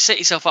 You can set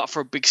yourself up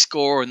for a big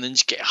score and then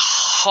just get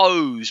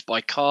hosed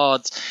by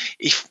cards.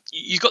 If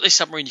you've got this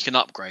submarine, you can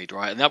upgrade,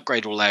 right? And the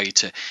upgrade will allow you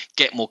to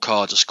get more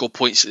cards or score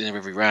points at the end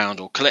of every round,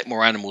 or collect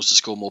more animals to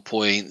score more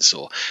points,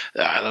 or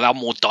allow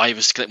more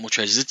divers to collect more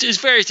treasures. There's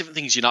various different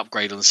things you can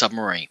upgrade on the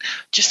submarine.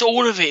 Just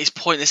all of it is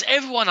pointless.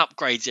 Everyone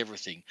upgrades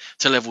everything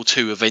to level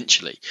 2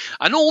 eventually.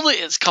 And all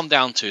that it's come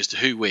down to as to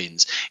who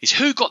wins is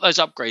who got those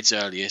upgrades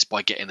earliest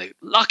by getting a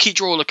lucky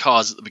draw of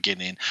cards at the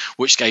beginning,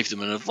 which gave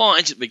them an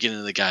advantage at the beginning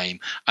of the game,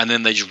 and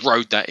then they just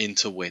rode that in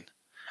to win.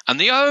 And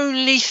the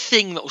only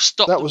thing that will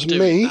stop them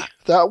doing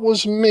that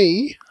was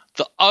me.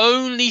 The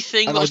only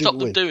thing that will stop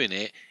them doing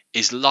it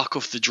is luck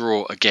of the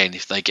draw again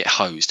if they get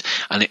hosed.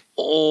 And it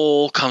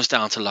all comes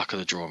down to luck of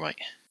the draw, mate.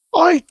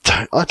 I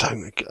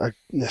don't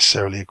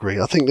necessarily agree.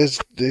 I think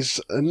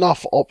there's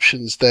enough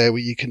options there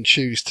where you can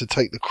choose to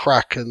take the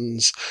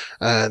Krakens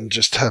and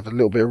just have a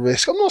little bit of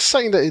risk. I'm not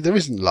saying that there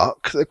isn't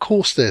luck. Of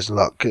course there's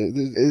luck.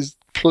 There's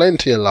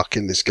plenty of luck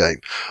in this game,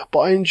 but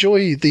I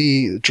enjoy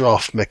the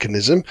draft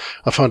mechanism.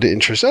 I find it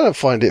interesting. I don't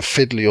find it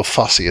fiddly or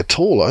fussy at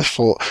all. I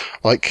thought,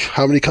 like,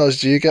 how many cards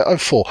do you get? Oh,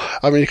 4.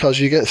 How many cards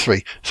do you get?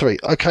 3.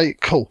 Okay,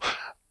 cool.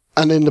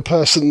 And then the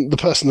person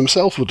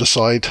themselves will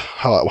decide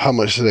how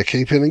much they're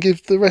keeping and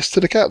give the rest to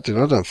the captain.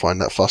 I don't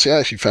find that fussy. I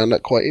actually found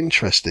that quite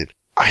interesting.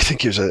 I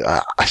think it was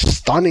a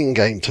stunning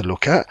game to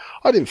look at.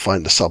 I didn't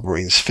find the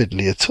submarines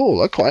fiddly at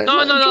all. I quite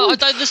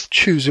enjoyed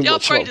choosing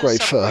what to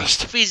upgrade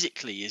first.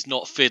 Physically is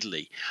not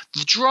fiddly.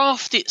 The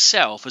draft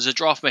itself as a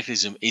draft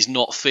mechanism is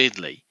not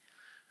fiddly.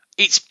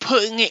 It's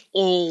putting it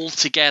all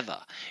together.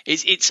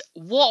 It's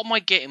what am I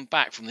getting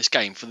back from this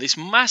game for this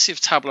massive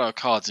tableau of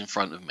cards in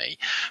front of me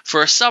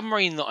for a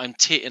submarine that I'm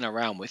titting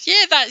around with.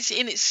 Yeah, that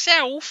in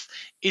itself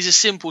is a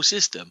simple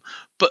system,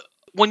 but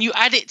when you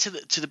add it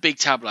to the big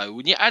tableau,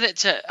 when you add it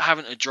to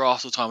having a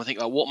draft all the time, I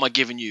think, like, what am I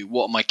giving you?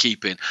 What am I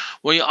keeping?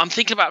 Well, I'm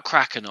thinking about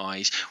Kraken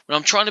Eyes when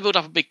I'm trying to build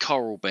up a big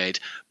coral bed.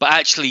 But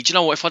actually, do you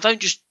know what? If I don't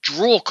just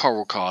draw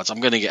coral cards, I'm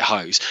going to get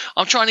hosed.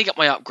 I'm trying to get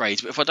my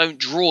upgrades, but if I don't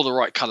draw the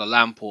right colour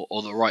lamp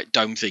or the right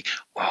dome thing,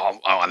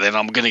 then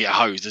I'm going to get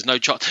hosed. There's no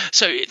chance.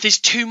 So there's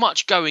too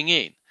much going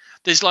in.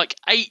 There's like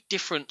 8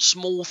 different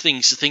small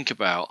things to think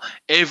about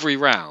every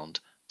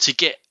round to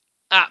get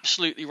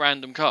absolutely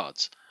random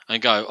cards.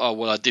 And go, oh,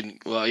 well, I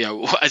didn't, well, you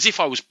know, as if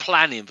I was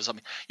planning for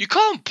something. You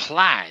can't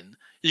plan.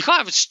 You can't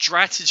have a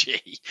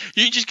strategy.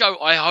 You just go,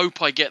 I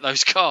hope I get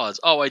those cards.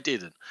 Oh, I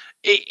didn't.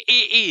 It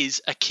is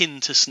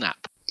akin to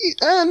Snap.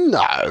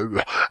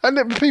 No.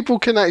 And people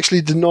can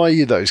actually deny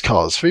you those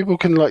cards. People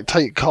can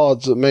take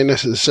cards that may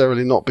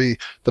necessarily not be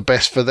the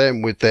best for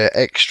them with their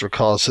extra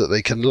cards that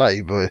they can lay.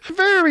 But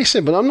very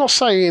simple. I'm not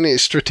saying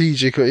it's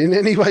strategic or in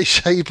any way,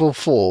 shape or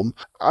form.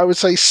 I would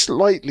say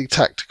slightly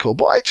tactical,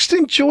 but I just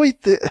enjoyed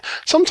it.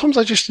 Sometimes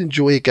I just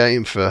enjoy a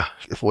game for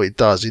what it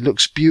does. It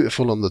looks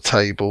beautiful on the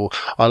table.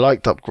 I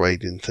liked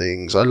upgrading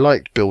things. I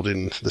liked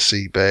building the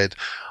seabed.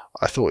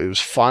 I thought it was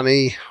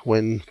funny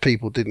when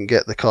people didn't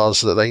get the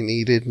cards that they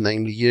needed,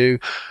 namely you.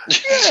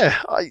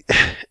 Yeah, I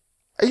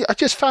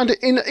just found it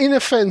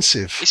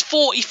inoffensive. It's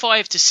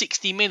 45 to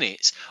 60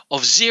 minutes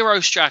of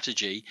zero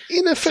strategy,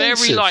 inoffensive,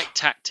 very light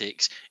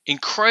tactics,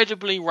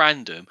 incredibly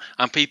random,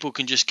 and people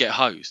can just get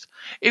hosed.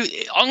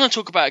 I'm going to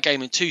talk about a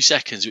game in 2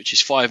 seconds, which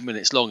is 5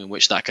 minutes long, in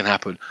which that can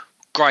happen.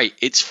 Great,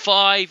 it's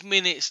 5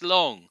 minutes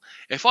long.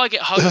 If I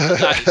get hosed in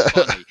that, it's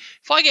funny.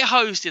 If I get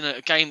hosed in a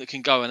game that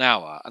can go an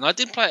hour, and I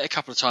did play it a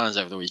couple of times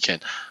over the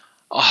weekend,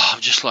 I'm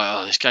just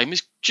like, this game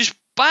is just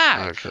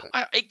bad. Okay.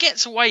 It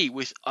gets away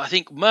with, I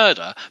think,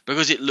 murder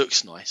because it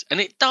looks nice, and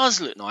it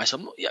does look nice.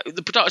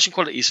 The production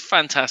quality is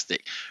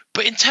fantastic,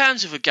 but in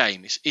terms of a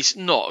game, it's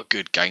not a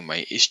good game,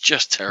 mate. It's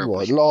just terrible.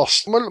 Right,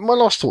 my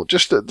last thought,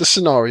 just the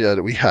scenario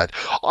that we had.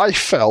 I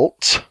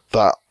felt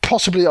that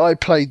possibly I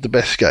played the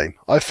best game.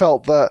 I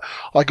felt that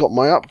I got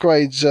my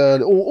upgrades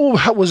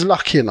or was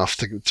lucky enough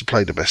to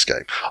play the best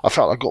game. I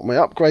felt I got my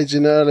upgrades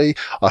in early.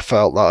 I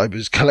felt that I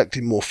was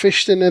collecting more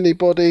fish than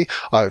anybody.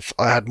 I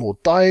had more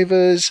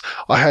divers.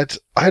 I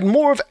had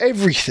more of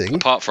everything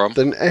apart from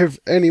than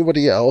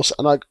anybody else,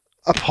 and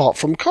apart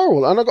from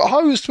coral. And I got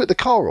hosed with the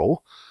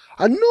coral.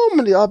 And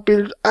normally I'd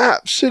be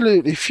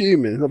absolutely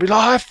fuming. I'd be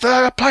like,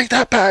 I played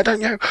that bad,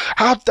 don't you?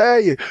 How dare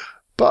you?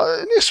 But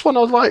in this one, I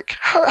was like,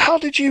 how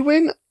did you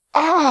win?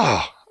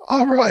 Ah,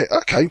 all right,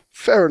 okay,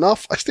 fair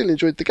enough. I still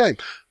enjoyed the game.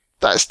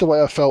 That's the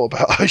way I felt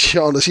about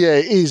Oceanus. Yeah,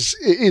 it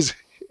is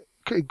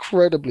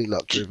incredibly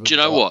luck driven. Do you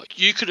know what?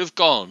 You could have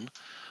gone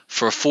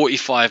for a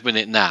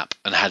 45-minute nap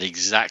and had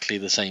exactly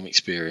the same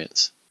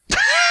experience.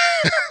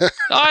 It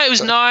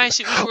was nice.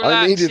 It was relaxing.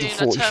 I needed a I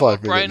turned my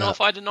 45-minute brain nap.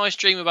 off. I had a nice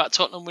dream about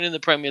Tottenham winning the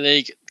Premier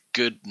League.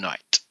 Good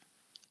night.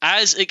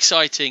 As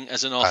exciting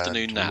as an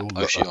afternoon nap,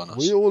 Oceanus.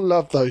 We all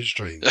love those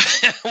dreams.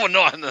 Well,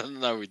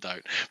 no, we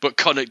don't. But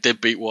Connacht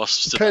did beat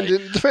Wasps today.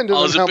 Depending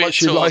on how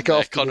much you like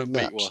afternoon naps.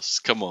 Connacht beat Wasps.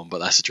 Come on, but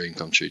that's a dream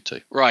come true too.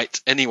 Right,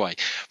 anyway.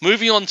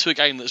 Moving on to a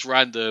game that's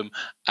random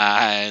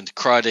and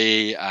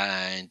cruddy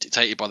and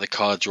dictated by the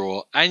card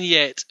draw, and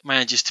yet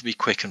manages to be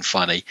quick and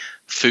funny.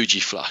 Fuji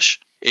Flush.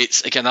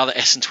 It's, again, another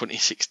Essen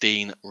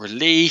 2016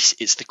 release.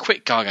 It's the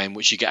quick card game,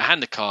 which you get a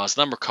hand of cards.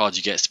 The number of cards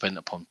you get is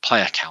dependent upon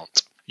player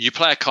count. You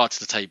play a card to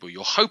the table.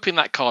 You're hoping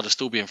that card will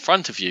still be in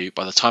front of you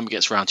by the time it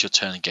gets around to your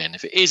turn again.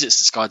 If it is, it's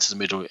discarded to the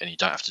middle and you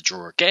don't have to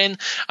draw again.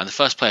 And the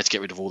first player to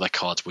get rid of all their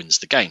cards wins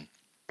the game.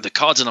 The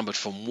cards are numbered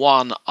from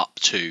 1 up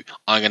to,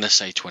 I'm going to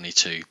say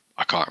 22.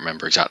 I can't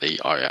remember exactly.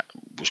 I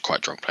was quite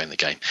drunk playing the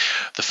game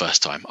the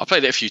first time. I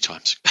played it a few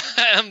times.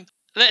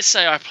 Let's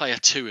say I play a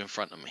 2 in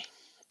front of me.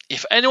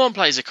 If anyone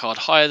plays a card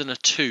higher than a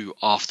 2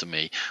 after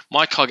me,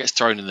 my card gets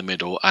thrown in the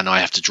middle and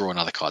I have to draw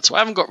another card. So I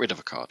haven't got rid of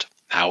a card.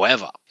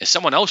 However, if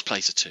someone else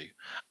plays a 2,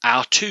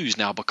 our 2s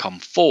now become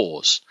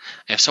 4s.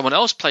 If someone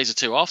else plays a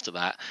 2 after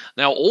that,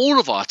 now all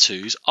of our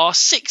 2s are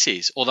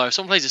 6s. Although if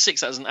someone plays a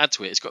 6, that doesn't add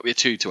to it. It's got to be a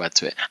 2 to add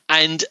to it.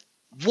 And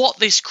what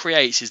this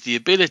creates is the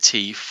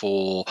ability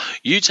for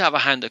you to have a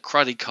hand of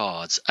cruddy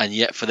cards and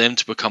yet for them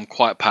to become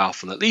quite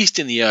powerful, at least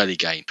in the early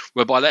game,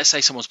 whereby let's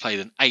say someone's played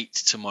an 8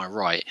 to my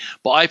right,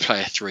 but I play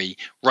a 3,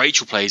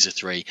 Rachel plays a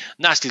 3,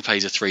 Natalie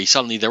plays a 3,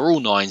 suddenly they're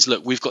all 9s.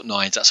 Look, we've got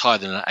 9s, that's higher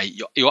than an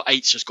 8. Your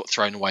 8's just got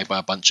thrown away by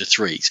a bunch of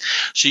 3s.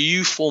 So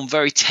you form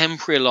very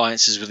temporary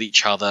alliances with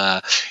each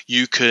other.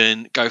 You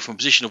can go from a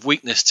position of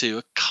weakness to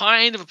a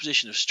kind of a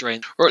position of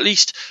strength, or at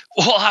least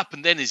what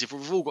happened then is if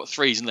we've all got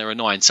 3s and there are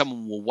 9,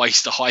 someone will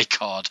waste a high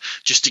card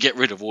just to get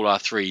rid of all our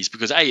 3s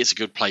because A, it's a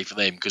good play for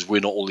them because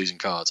we're not all losing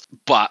cards,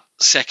 but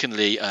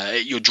secondly,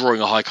 you're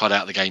drawing a high card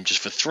out of the game just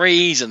for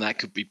 3s, and that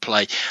could be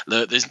play.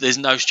 Look, there's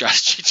no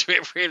strategy to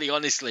it really,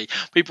 honestly.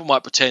 People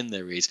might pretend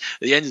there is.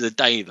 At the end of the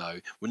day though,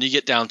 when you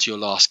get down to your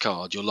last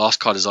card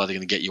is either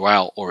going to get you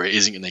out or it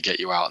isn't going to get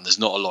you out, and there's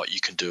not a lot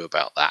you can do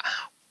about that.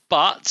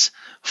 But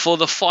for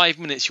the 5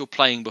 minutes you're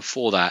playing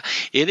before that,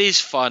 it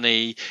is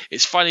funny.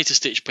 It's funny to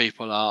stitch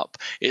people up.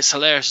 It's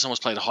hilarious if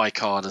someone's played a high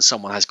card and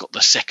someone has got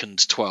the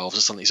second 12 or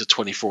something. It's a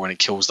 24 and it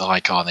kills the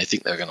high card and they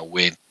think they're going to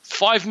win.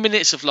 5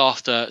 minutes of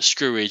laughter,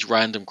 screwage,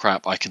 random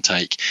crap I can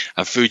take,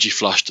 and Fuji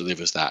Flush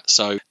delivers that.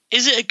 So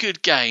is it a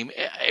good game?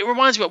 It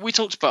reminds me, we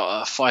talked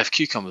about 5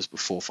 cucumbers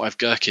before, 5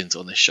 gherkins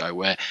on this show,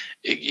 where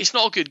it's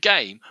not a good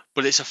game,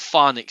 but it's a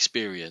fun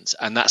experience,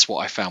 and that's what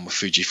I found with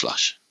Fuji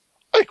Flush.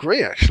 I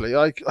agree, actually.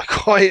 I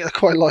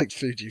quite like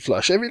Fuji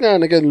Flush. Every now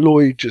and again,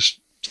 Lloyd just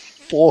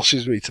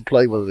forces me to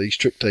play one of these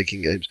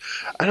trick-taking games,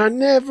 and I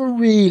never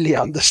really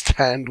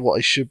understand what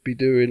I should be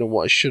doing and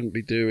what I shouldn't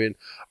be doing.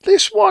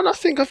 This one, I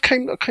think I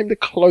came the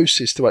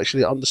closest to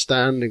actually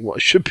understanding what I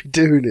should be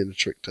doing in a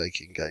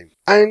trick-taking game.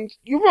 And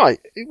you're right,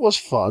 it was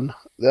fun.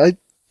 I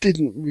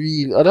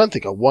don't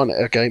think I won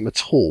a game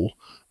at all,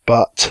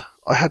 but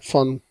I had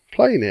fun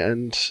playing it,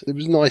 and it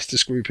was nice to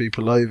screw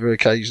people over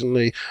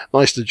occasionally,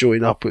 nice to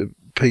join up with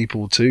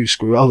people to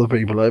screw other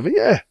people over.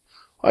 Yeah,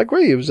 I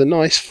agree. It was a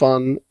nice,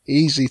 fun,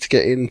 easy to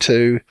get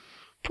into,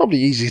 probably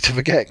easy to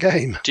forget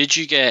game. Did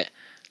you get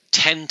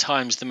 10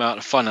 times the amount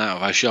of fun out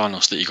of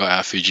Oceanos that you got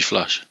out of Fuji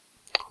Flush?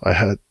 I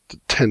had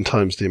 10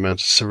 times the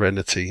amount of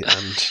serenity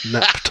and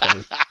nap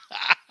time.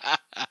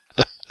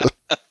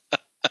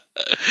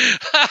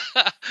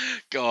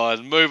 Go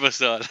on, move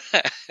us on.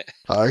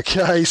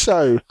 Okay,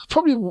 so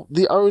probably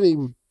the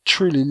only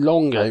truly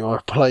long game I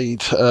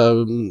played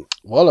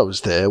while I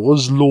was there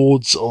was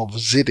Lords of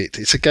Zidit.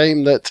 It's a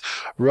game that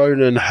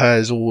Ronan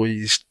has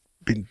always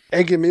been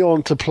egging me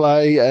on to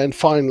play and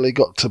finally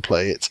got to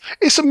play it.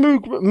 It's a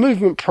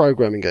movement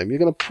programming game. You're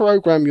going to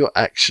program your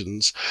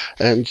actions,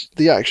 and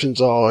the actions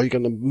are you're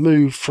going to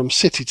move from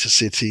city to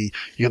city.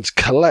 You're going to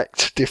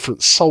collect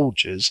different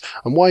soldiers,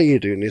 and why are you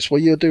doing this? Well,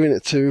 you're doing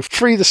it to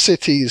free the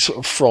cities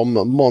from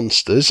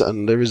monsters,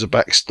 and there is a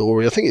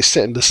backstory. I think it's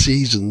set in the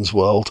Seasons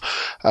world,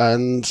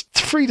 and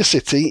to free the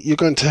city, you're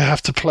going to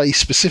have to play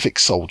specific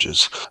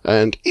soldiers,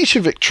 and each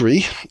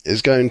victory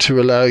is going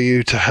to allow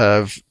you to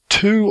have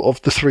 2 of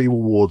the 3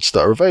 rewards that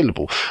are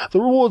available. The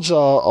rewards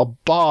are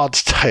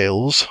Bard's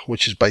Tales,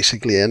 which is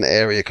basically an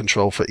area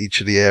control for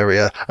each of the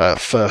area.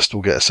 First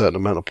will get a certain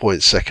amount of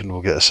points, second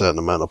will get a certain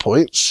amount of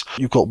points.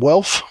 You've got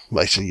wealth,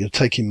 basically you're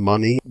taking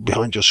money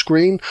behind your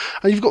screen,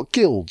 and you've got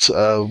guilds,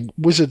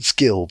 wizards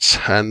guilds,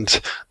 and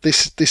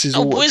this is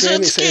all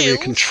again, it's area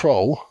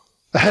control.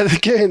 And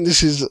again,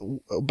 this is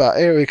about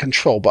area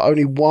control, but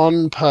only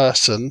one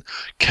person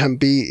can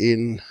be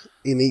in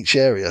in each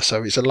area.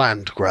 So it's a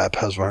land grab,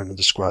 as Ronan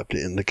described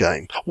it in the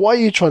game. Why are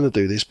you trying to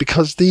do this?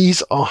 Because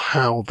these are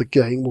how the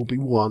game will be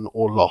won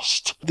or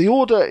lost. The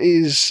order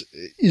is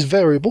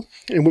variable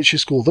in which you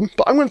score them,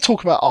 but I'm going to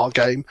talk about our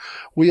game.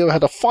 We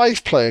had a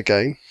 5-player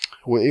game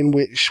in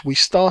which we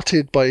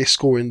started by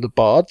scoring the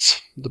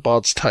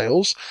bards'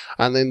 tales,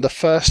 and then the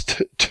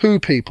first 2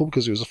 people,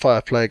 because it was a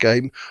 5-player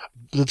game,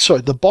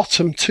 the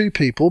bottom 2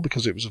 people,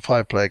 because it was a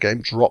 5-player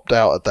game, dropped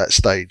out at that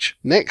stage.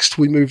 Next,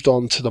 we moved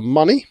on to the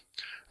money,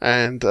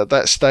 and at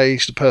that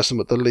stage, the person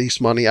with the least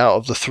money out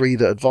of the 3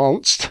 that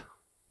advanced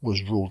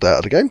was ruled out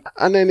of the game.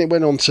 And then it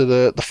went on to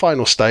the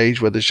final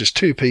stage, where there's just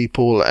 2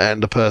 people,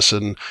 and the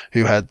person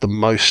who had the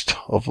most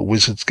of the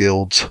Wizards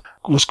Guilds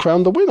was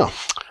crowned the winner.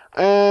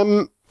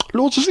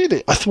 Lords of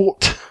Zidit, I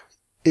thought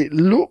it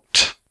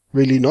looked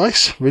really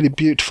nice, really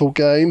beautiful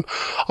game.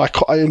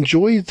 I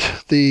enjoyed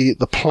the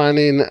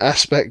planning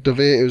aspect of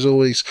it. It was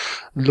always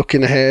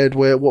looking ahead,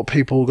 what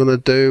people are going to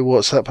do,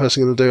 what's that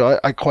person going to do.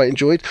 I quite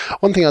enjoyed.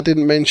 One thing I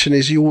didn't mention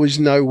is you always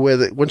know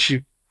once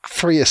you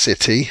free a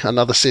city,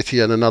 another city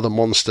and another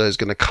monster is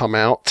going to come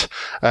out,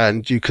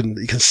 and you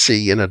can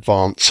see in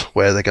advance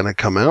where they're going to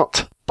come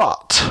out.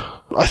 But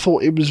I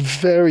thought it was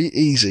very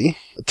easy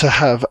to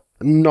have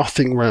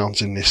nothing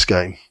rounds in this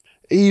game.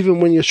 Even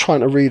when you're trying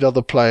to read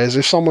other players,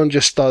 if someone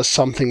just does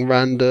something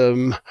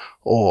random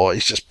or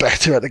is just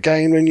better at the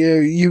game than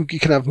you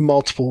can have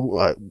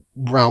multiple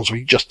rounds where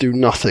you just do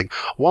nothing.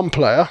 One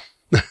player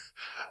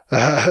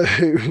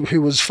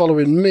who was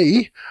following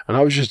me, and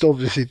I was just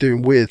obviously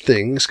doing weird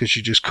things because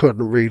she just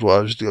couldn't read what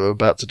I was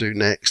about to do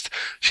next.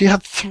 She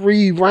had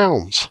 3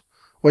 rounds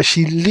where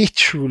she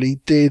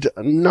literally did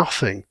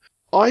nothing.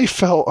 I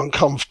felt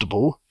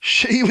uncomfortable.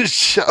 She was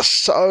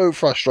just so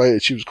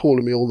frustrated. She was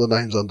calling me all the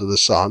names under the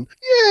sun.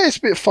 Yeah, it's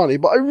a bit funny,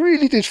 but I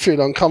really did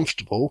feel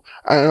uncomfortable,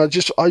 and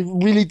I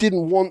really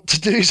didn't want to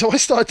do, so I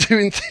started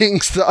doing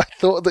things that I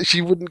thought that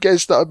she wouldn't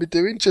guess that I'd be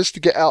doing, just to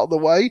get out of the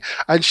way,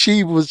 and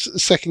she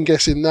was second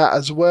guessing that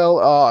as well.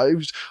 I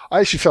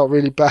actually felt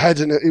really bad,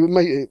 and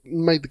it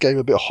made the game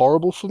a bit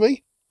horrible for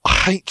me. I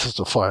hate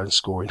the final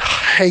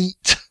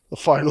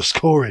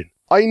scoring.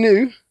 I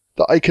knew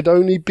that I could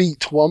only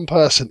beat one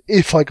person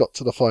if I got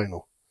to the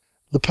final.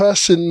 The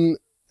person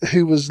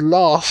who was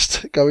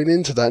last going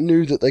into that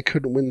knew that they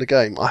couldn't win the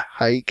game. I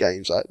hate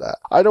games like that.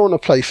 I don't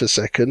want to play for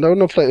second. I don't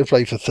want to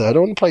play for third. I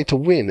want to play to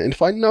win. And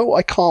if I know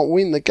I can't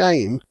win the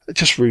game, it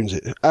just ruins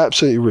it. It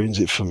absolutely ruins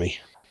it for me.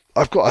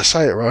 I've got to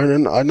say it,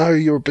 Ronan. I know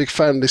you're a big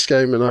fan of this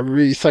game, and I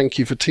really thank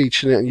you for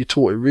teaching it, and you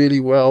taught it really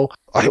well.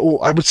 I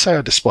would say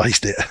I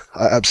despised it.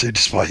 I absolutely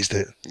despised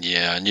it.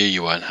 Yeah, I knew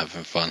you weren't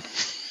having fun.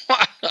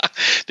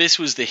 This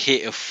was the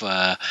hit of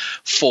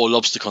 4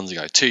 LobsterCons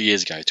ago, 2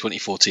 years ago,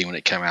 2014 when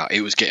it came out.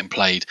 It was getting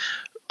played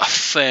a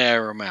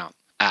fair amount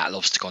at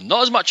LobsterCon.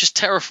 Not as much as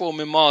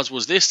Terraforming Mars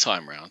was this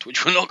time round,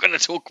 which we're not going to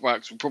talk about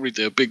because we'll probably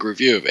do a big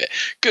review of it.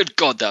 Good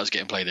God, that was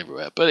getting played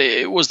everywhere. But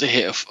it was the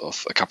hit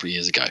of a couple of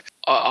years ago.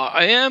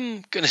 I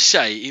am going to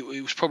say it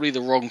was probably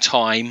the wrong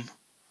time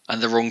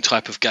and the wrong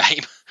type of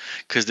game,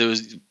 because there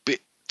was a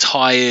bit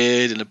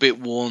tired and a bit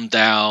worn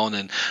down,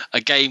 and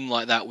a game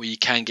like that where you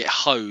can get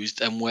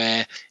hosed, and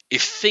where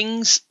if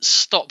things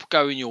stop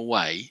going your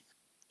way,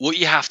 what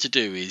you have to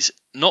do is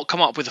not come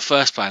up with the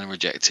first plan and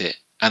reject it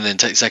and then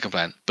take the second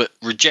plan, but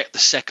reject the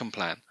second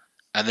plan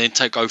and then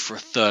go for a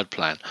third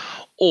plan,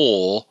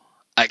 or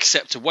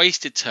accept a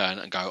wasted turn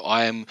and go,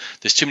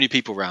 there's too many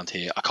people around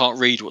here, I can't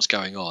read what's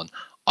going on,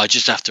 I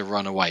just have to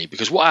run away.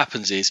 Because what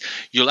happens is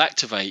you'll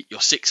activate your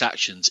 6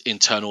 actions in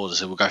turn order.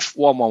 So we'll go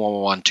 1, 1, 1,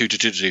 1, 2, 2,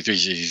 2, 2, 3,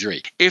 3,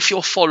 3. If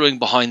you're following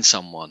behind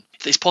someone,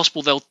 it's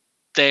possible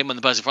them and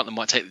the person in front of them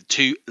might take the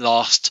 2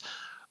 last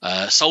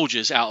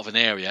soldiers out of an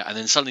area, and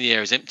then suddenly the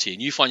area is empty,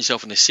 and you find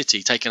yourself in a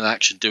city taking an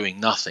action doing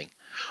nothing.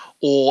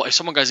 Or if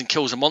someone goes and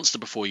kills a monster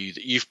before you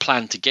that you've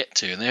planned to get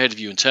to, and they're ahead of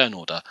you in turn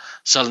order,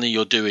 suddenly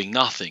you're doing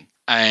nothing.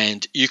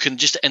 And you can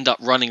just end up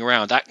running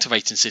around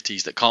activating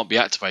cities that can't be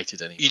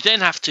activated anymore. You then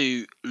have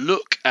to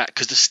look at,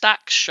 because the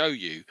stacks show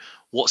you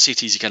what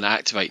cities you're going to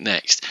activate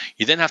next.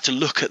 You then have to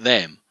look at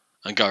them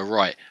and go,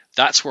 right,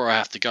 that's where I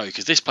have to go,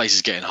 because this place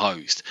is getting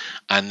hosed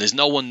and there's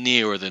no one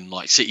nearer than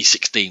like City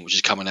 16, which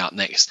is coming out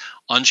next.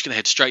 I'm just going to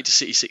head straight to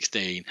City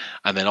 16,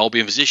 and then I'll be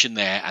in position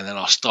there, and then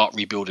I'll start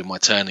rebuilding my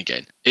turn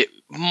again. It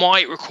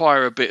might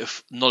require a bit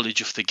of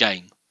knowledge of the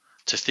game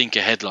to think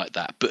ahead like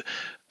that, but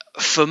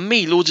for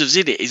me, Lords of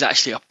Zidit is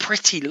actually a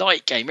pretty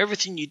light game.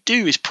 Everything you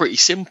do is pretty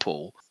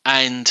simple,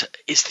 and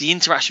it's the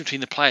interaction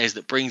between the players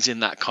that brings in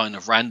that kind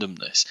of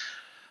randomness.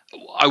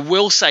 I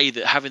will say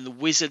that having the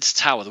Wizard's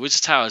Tower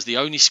is the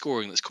only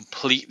scoring that's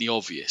completely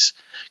obvious,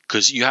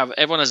 because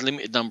everyone has a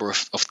limited number of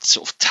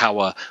sort of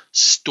tower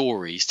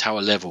stories,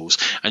 tower levels,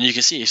 and you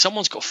can see if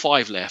someone's got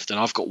 5 left and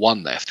I've got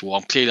 1 left, well,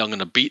 I'm going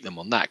to beat them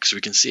on that because we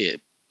can see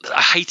it.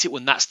 I hate it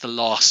when that's the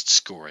last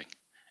scoring.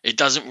 It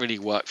doesn't really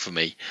work for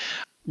me.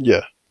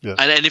 Yeah. Yeah.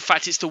 And in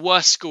fact, it's the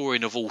worst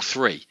scoring of all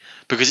 3,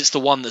 because it's the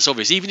one that's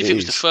obvious. Even if it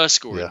was the first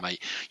scoring,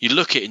 mate, you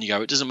look at it and you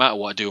go, it doesn't matter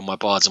what I do with my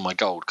bards and my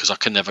gold, because I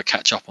can never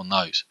catch up on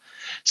those.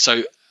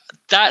 So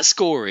that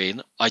scoring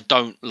I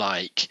don't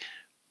like,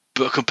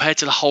 But compared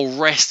to the whole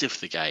rest of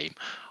the game,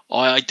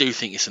 I do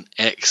think it's an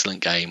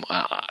excellent game.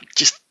 I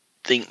just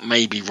think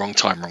maybe wrong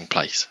time, wrong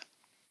place.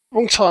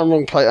 Wrong time,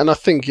 wrong play. And I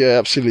think you're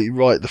absolutely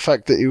right. The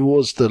fact that it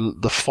was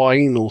the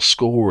final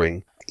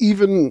scoring,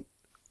 even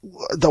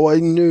though I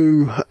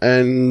knew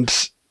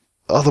and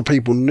other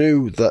people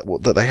knew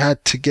that they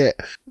had to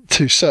get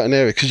to certain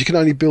areas, because you can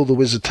only build the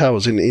wizard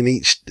towers in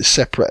each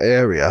separate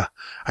area.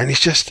 And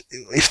it's just,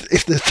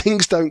 if the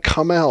things don't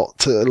come out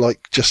to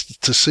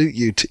just to suit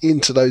you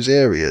into those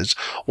areas,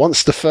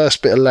 once the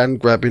first bit of land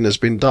grabbing has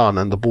been done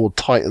and the board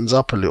tightens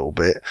up a little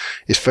bit,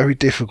 it's very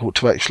difficult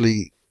to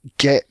actually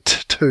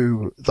get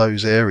to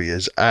those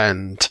areas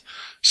and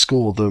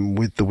score them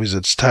with the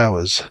wizard's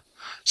towers.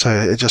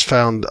 So I just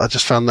found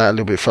that a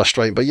little bit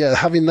frustrating. But yeah,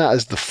 having that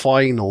as the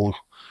final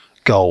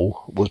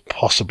goal was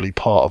possibly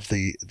part of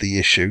the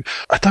issue.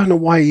 I don't know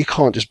why you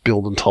can't just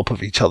build on top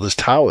of each other's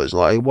towers.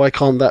 Like, why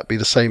can't that be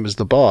the same as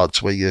the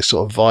bards, where you're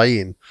sort of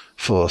vying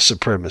for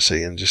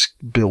supremacy and just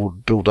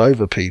build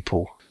over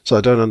people? So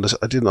I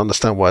didn't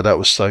understand why that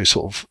was so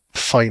sort of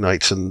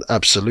finite and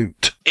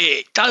absolute.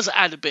 It does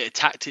add a bit of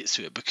tactics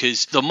to it,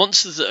 because the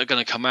monsters that are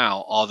going to come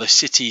out are the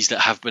cities that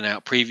have been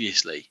out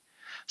previously.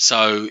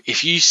 So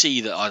if you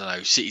see that, I don't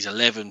know, cities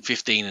 11,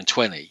 15 and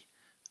 20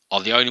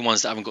 are the only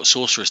ones that haven't got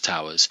sorcerer's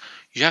towers,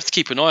 you have to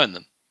keep an eye on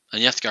them.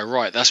 And you have to go,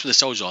 right, that's where the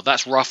soldiers are.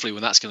 That's roughly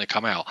when that's going to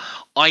come out.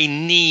 I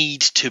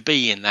need to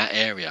be in that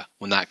area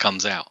when that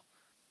comes out.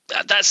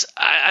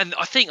 And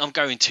I think I'm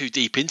going too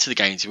deep into the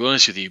game, to be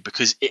honest with you,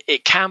 because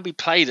it can be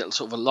played at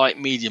sort of a light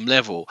medium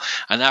level,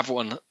 and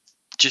everyone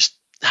just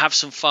have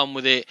some fun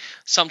with it.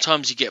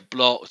 Sometimes you get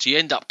blocked. You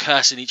end up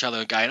cursing each other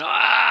and going,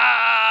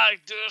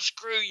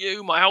 screw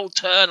you, my whole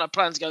turn I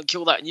plan to go and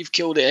kill that and you've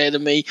killed it ahead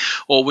of me.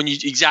 Or when you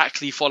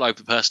exactly follow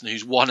the person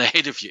who's one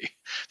ahead of you.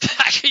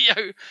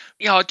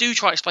 I do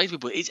try to explain to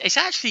people it's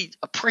actually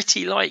a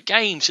pretty light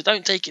game, so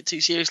don't take it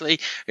too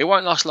seriously. It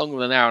won't last longer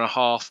than an hour and a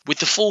half. With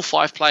the full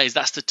 5 players,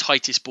 that's the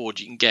tightest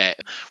board you can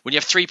get. When you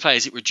have 3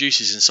 players, it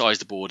reduces in size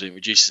the board and it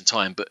reduces in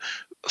time, but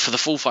for the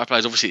full 5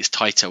 players, obviously it's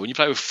tighter. When you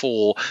play with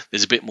 4,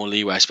 there's a bit more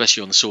leeway,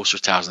 especially on the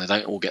sorcerer's towers, and they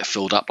don't all get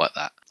filled up like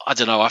that. I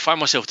don't know, I find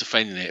myself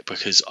defending it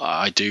because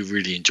I do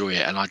really enjoy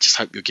it, and I just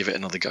hope you'll give it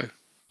another go.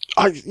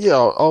 I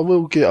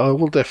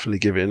will definitely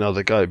give it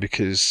another go,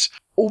 because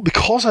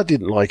I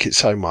didn't like it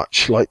so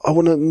much. Like, I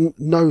want to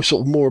know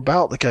sort of more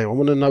about the game. I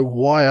want to know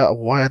why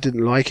I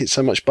didn't like it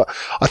so much. But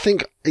I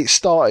think it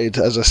started,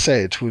 as I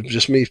said, with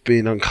just me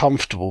being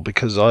uncomfortable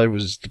because I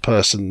was the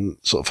person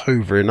sort of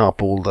hoovering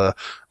up all the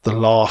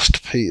last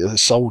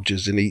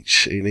soldiers in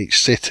each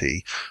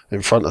city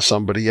in front of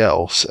somebody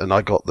else, and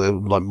I got the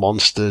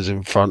monsters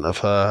in front of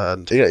her,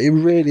 and it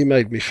really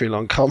made me feel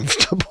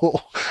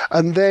uncomfortable.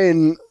 And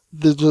then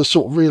the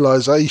sort of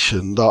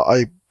realization that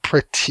I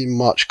pretty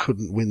much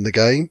couldn't win the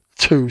game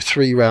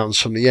 2-3 rounds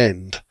from the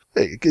end.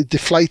 It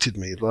deflated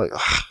me. Like,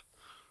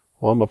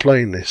 why am I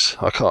playing this?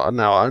 I can't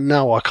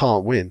now. I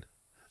can't win.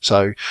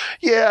 So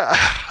yeah,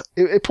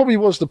 it probably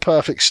was the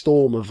perfect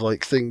storm of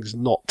things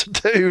not to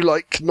do,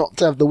 not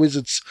to have the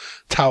wizard's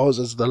towers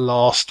as the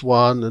last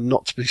one, and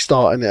not to be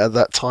starting it at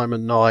that time of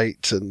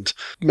night, and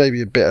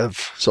maybe a bit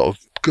of sort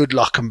of good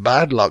luck and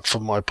bad luck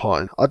from my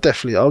part.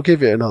 I'll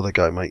give it another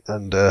go, mate,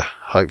 and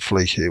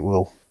hopefully it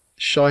will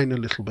shine a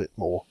little bit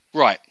more.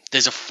 Right,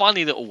 there's a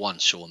funny little one,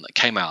 Sean, that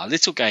came out, a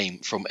little game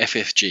from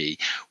FFG,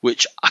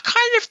 which I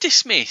kind of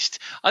dismissed.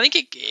 I think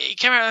it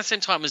came out at the same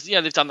time as,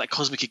 they've done that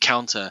Cosmic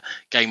Encounter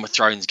Game of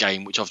Thrones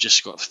game, which I've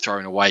just got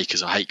thrown away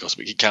because I hate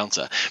Cosmic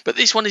Encounter. But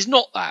this one is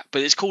not that,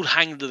 but it's called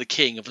Hanged of the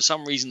King, and for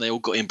some reason they all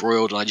got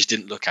embroiled and I just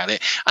didn't look at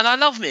it. And I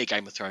love me a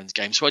Game of Thrones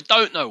game, so I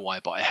don't know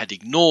why, but I had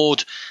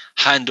ignored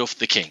Hand of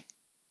the King,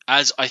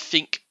 as I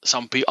think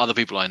some other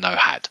people I know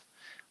had.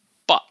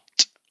 But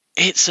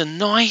it's a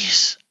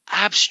nice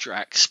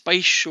abstract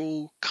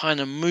spatial kind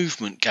of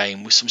movement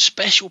game with some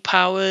special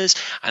powers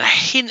and a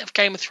hint of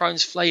Game of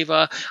Thrones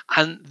flavour,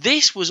 and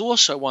this was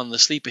also one of the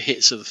sleeper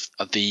hits of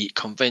the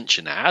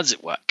convention. Now, how does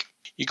it work?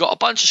 You've got a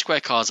bunch of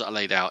square cards that are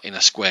laid out in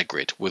a square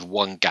grid with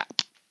one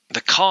gap.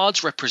 The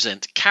cards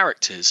represent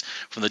characters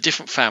from the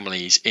different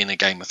families in a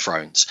Game of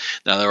Thrones.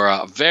 Now, there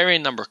are a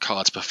varying number of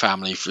cards per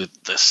family. For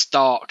the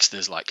Starks,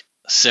 there's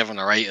 7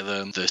 or 8 of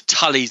them. The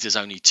Tullys, there's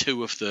only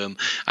 2 of them,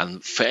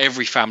 and for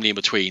every family in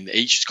between,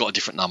 each has got a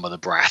different number. The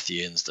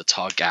Baratheons, the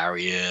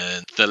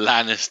Targaryen, the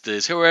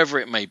Lannisters, whoever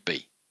it may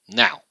be.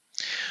 Now,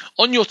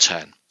 on your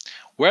turn,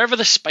 wherever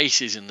the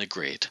space is in the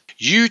grid,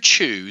 you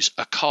choose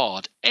a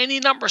card any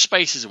number of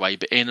spaces away,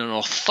 but in an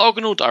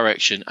orthogonal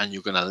direction, and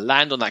you're going to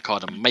land on that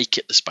card and make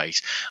it the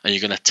space, and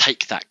you're going to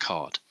take that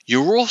card.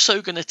 You're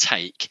also going to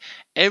take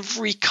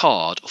every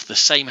card of the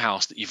same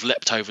house that you've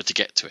leapt over to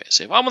get to it.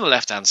 So if I'm on the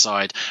left-hand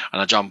side and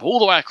I jump all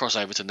the way across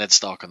over to Ned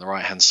Stark on the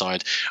right-hand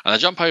side, and I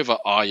jump over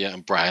Arya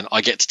and Bran,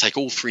 I get to take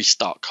all 3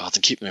 Stark cards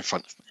and keep them in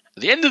front of me.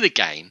 At the end of the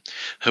game,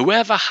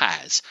 whoever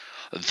has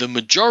the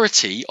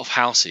majority of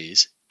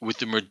houses with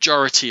the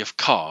majority of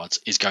cards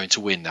is going to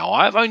win. Now,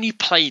 I've only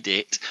played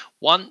it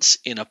once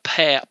in a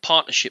pair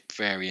partnership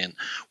variant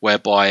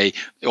whereby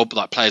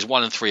like players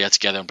 1 and 3 are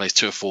together and players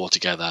 2 or 4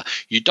 together.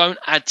 You don't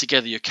add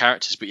together your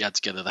characters, but you add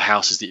together the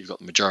houses that you've got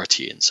the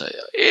majority in. So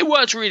it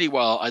works really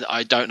well.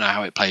 I don't know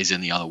how it plays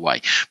in the other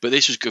way, but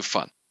this was good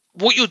fun.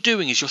 What you're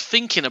doing is you're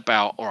thinking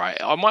about, all right,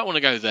 I might want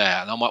to go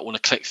there and I might want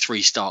to click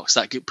 3 Starks.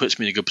 That puts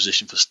me in a good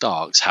position for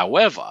Starks.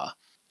 However,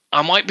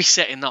 I might be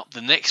setting up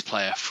the next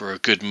player for a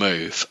good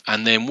move,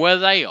 and then where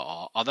they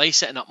are they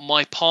setting up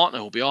my partner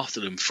who'll be after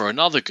them for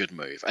another good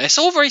move? And it's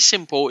all very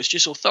simple, it's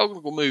just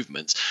orthogonal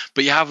movements,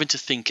 but you're having to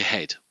think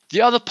ahead.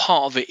 The other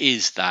part of it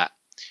is that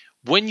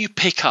when you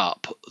pick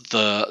up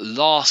the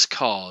last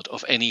card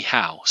of any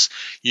house,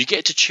 you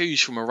get to choose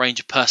from a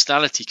range of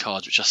personality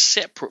cards which are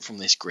separate from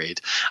this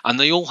grid, and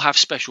they all have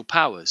special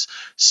powers.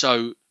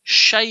 So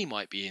Shay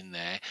might be in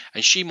there,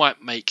 and she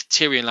might make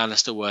Tyrion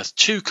Lannister worth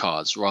 2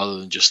 cards rather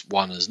than just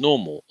 1 as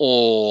normal.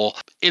 Or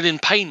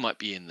Ilyn Payne might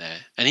be in there,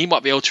 and he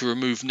might be able to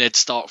remove Ned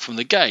Stark from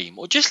the game.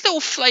 Or just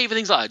little flavour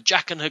things like that.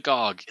 Jack and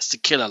Hagar gets to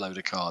kill a load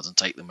of cards and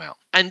take them out.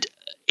 And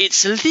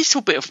it's a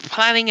little bit of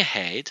planning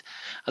ahead,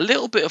 a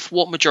little bit of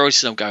what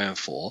majorities I'm going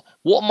for,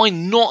 what am I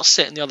not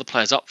setting the other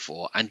players up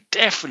for, and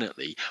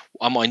definitely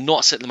am I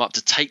not setting them up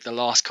to take the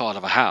last card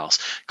of a house,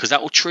 because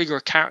that will trigger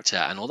a character.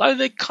 And although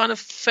they're kind of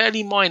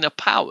fairly minor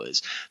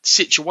powers,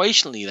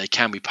 situationally they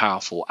can be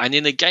powerful, and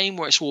in a game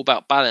where it's all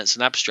about balance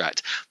and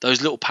abstract,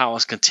 those little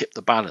powers can tip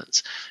the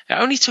balance. It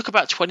only took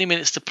about 20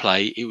 minutes to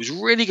play. It was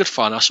really good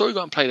fun. I saw you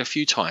got and played a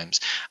few times,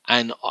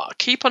 and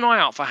keep an eye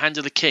out for Hand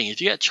of the King. If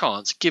you get a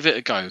chance, give it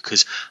a go,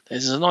 because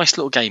there's a nice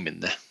little game in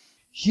there.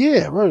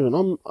 Yeah,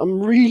 Ronan,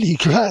 I'm really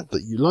glad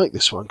that you like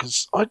this one,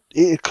 because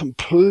it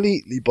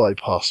completely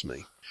bypassed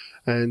me.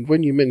 And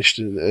when you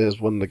mentioned it as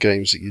one of the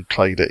games that you'd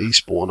played at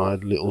Eastbourne, I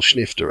had a little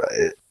snifter at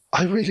it.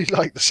 I really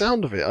like the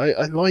sound of it.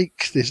 I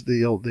like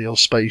the old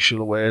spatial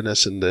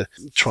awareness and the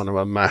trying to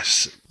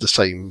amass the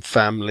same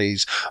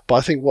families. But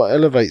I think what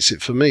elevates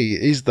it for me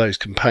is those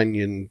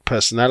companion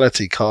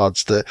personality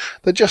cards that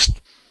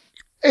just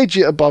edge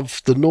it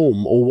above the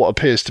norm, or what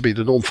appears to be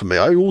the norm for me.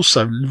 I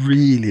also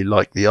really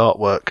like the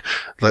artwork,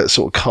 that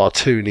sort of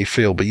cartoony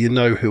feel, but you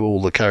know who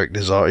all the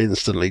characters are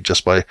instantly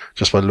just by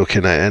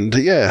looking at it. And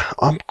yeah,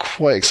 I'm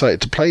quite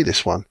excited to play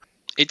this one.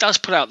 It does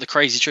put out the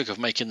crazy trick of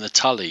making the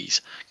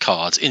Tully's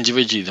cards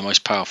individually the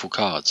most powerful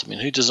cards. I mean,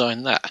 who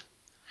designed that?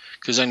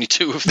 Because only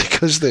 2 of them.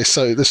 Because there's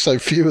so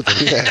few of them,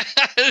 yeah.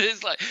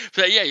 It's like,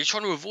 but yeah, you're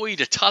trying to avoid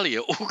a Tully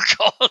at all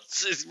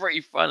costs. It's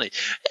pretty funny.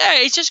 Yeah,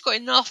 it's just got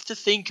enough to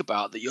think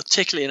about that you're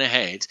tickling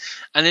ahead,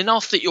 and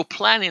enough that you're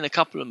planning a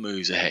couple of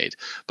moves ahead.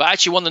 But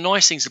actually, one of the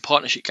nice things of the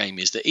partnership game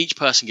is that each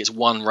person gets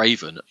 1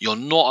 Raven. You're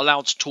not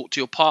allowed to talk to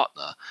your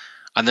partner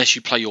unless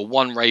you play your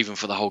 1 Raven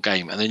for the whole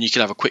game, and then you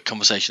can have a quick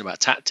conversation about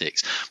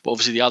tactics. But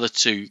obviously the other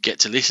 2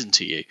 get to listen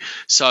to you,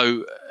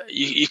 so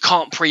you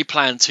can't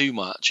pre-plan too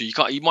much.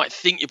 You might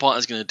think your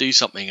partner's going to do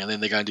something, and then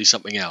they're going to do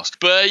something else.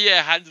 But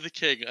yeah, Hand of the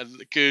King, a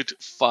good,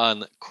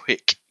 fun,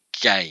 quick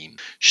game.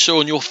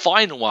 Sean, your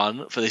final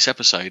one for this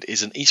episode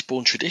is an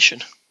Eastbourne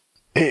tradition.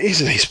 It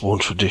is an Eastbourne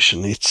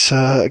tradition. It's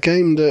a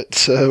game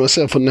that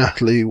myself and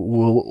Natalie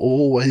will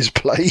always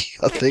play,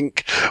 I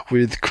think,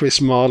 with Chris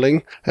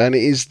Marling, and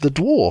it is The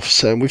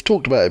Dwarfs. And we've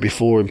talked about it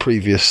before in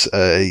previous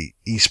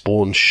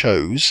Eastbourne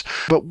shows.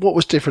 But what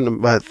was different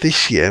about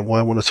this year, and what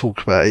I want to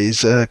talk about,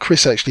 is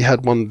Chris actually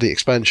had one of the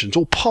expansions,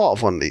 or part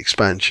of one of the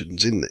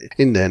expansions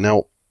in there.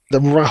 Now, the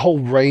whole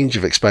range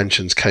of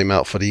expansions came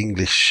out for the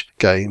English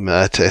game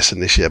to Essen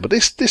this year, but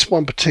this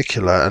one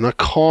particular, and I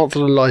can't for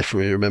the life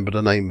of me remember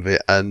the name of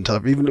it, and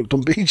I've even looked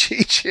on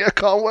BGG, I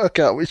can't work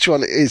out which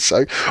one it is,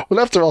 so we'll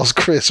have to ask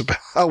Chris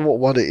about what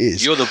one it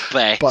is. You're the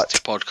best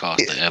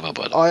podcaster ever,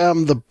 buddy. I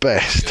am the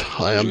best.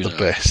 I am the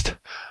best.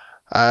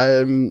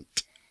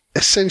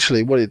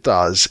 Essentially what it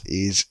does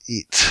is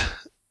it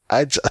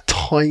adds a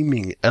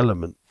timing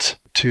element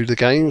to the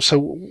game.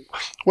 So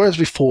whereas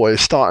before it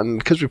was starting,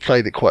 because we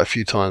played it quite a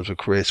few times with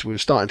Chris, we were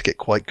starting to get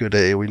quite good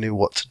at it. We knew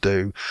what to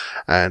do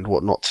and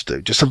what not to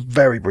do. Just a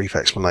very brief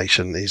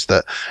explanation is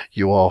that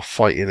you are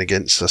fighting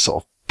against a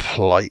sort of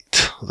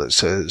plight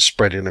that's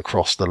spreading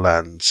across the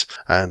lands,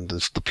 and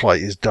the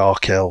plight is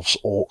dark elves,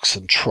 orcs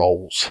and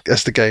trolls.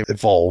 As the game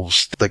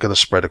evolves, they're going to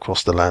spread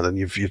across the land, and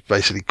you've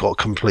basically got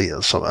to complete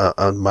some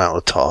amount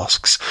of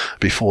tasks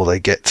before they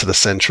get to the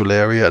central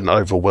area and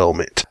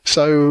overwhelm it.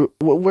 So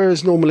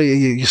whereas normally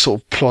you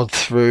sort of plod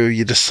through,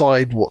 you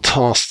decide what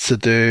tasks to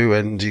do,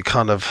 and you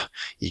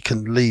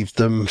can leave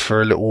them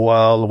for a little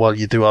while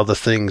you do other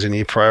things and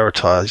you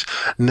prioritize.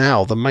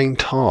 Now the main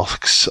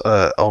tasks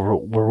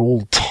were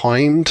all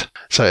timed.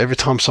 So every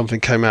time something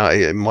came out,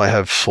 it might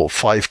have sort of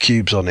 5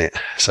 cubes on it.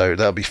 So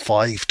that'll be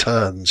 5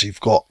 turns you've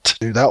got to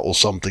do that, or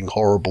something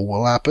horrible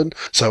will happen.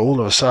 So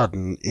all of a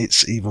sudden,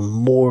 it's even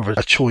more of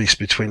a choice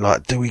between,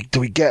 like, do we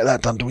get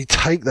that done? Do we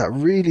take that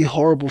really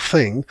horrible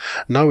thing,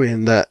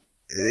 knowing that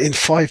in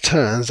 5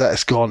 turns,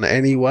 that's gone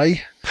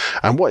anyway.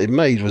 And what it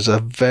made was a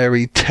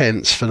very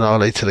tense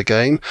finale to the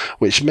game,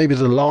 which maybe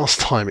the last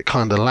time it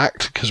kind of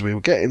lacked because we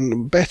were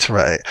getting better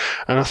at it.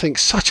 And I think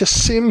such a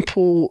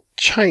simple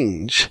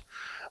change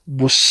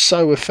was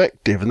so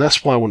effective, and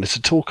that's why I wanted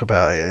to talk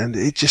about it. And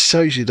it just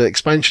shows you that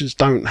expansions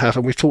don't have,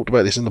 and we've talked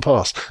about this in the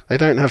past, they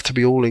don't have to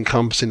be all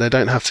encompassing, they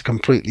don't have to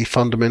completely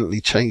fundamentally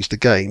change the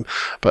game,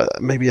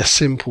 but maybe a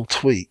simple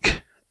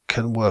tweak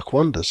can work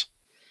wonders.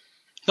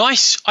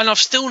 Nice, and I've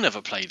still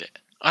never played it.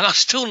 And I'm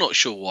still not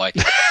sure why.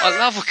 I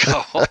love a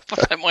co-op.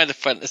 I don't mind a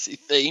fantasy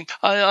theme.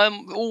 I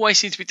always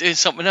seem to be doing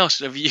something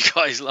else whenever you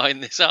guys line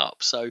this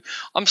up. So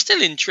I'm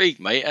still intrigued,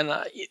 mate. And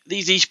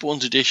these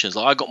Eastbourne editions,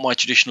 like I got my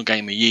traditional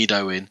game of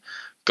Yido in,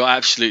 got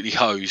absolutely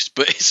hosed,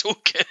 but it's all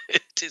good.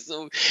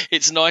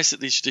 It's nice that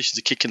these traditions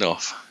are kicking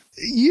off.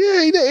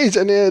 Yeah, it is.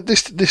 And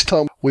this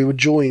time we were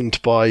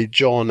joined by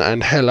John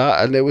and Hella,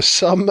 and there was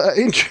some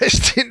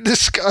interesting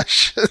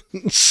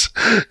discussions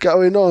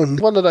going on.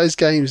 One of those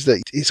games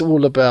that is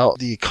all about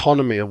the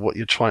economy of what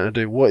you're trying to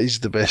do. What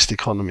is the best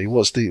economy?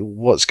 What's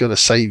going to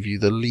save you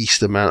the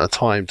least amount of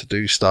time to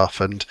do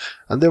stuff? And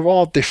there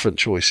are different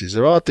choices.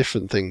 There are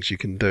different things you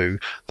can do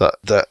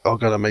that are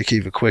going to make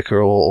either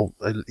quicker or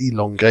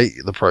elongate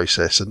the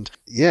process. And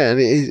yeah, and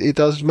it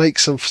does make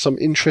some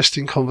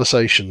interesting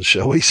conversations,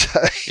 shall we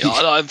say?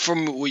 Yeah,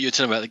 from what you're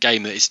telling about the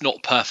game, that it's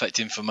not perfect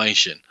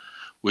information,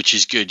 which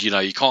is good.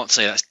 You can't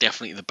say that's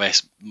definitely the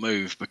best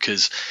move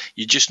because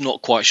you're just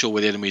not quite sure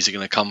where the enemies are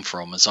going to come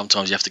from, and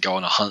sometimes you have to go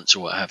on a hunt or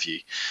what have you.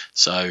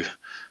 So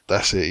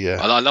that's it. Yeah,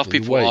 I love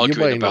people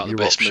arguing about the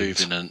best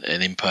options. move in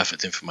an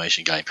imperfect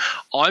information game.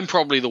 I'm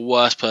probably the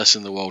worst person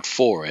in the world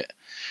for it.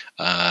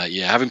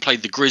 Having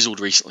played the Grizzled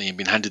recently and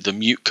been handed the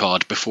mute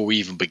card before we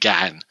even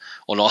began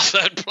on our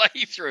third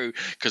playthrough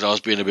because I was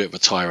being a bit of a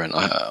tyrant.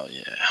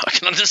 I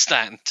can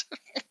understand.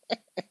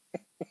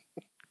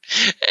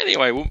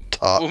 Anyway, we'll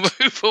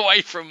move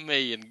away from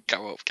me and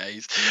go up,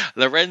 Gaze.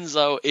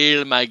 Lorenzo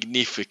Il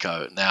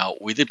Magnifico. Now,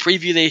 we did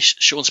preview this.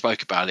 Sean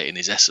spoke about it in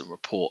his Essen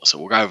report, so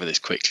we'll go over this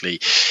quickly.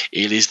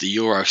 It is the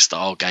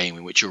Euro-style game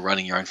in which you're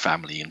running your own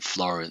family in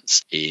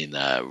Florence in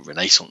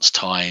Renaissance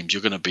times.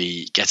 You're going to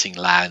be getting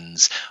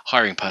lands,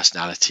 hiring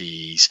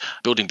personalities,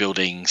 building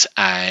buildings,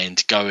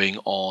 and going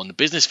on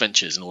business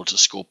ventures in order to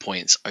score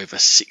points over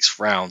 6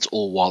 rounds,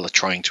 all while they're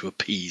trying to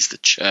appease the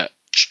church.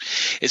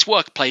 It's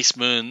work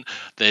placement.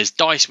 There's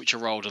dice which are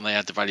rolled and they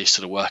add the values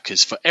to the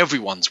workers for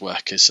everyone's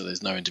workers, so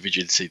there's no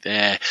individuality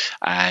there.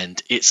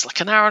 And it's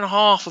like an hour and a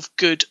half of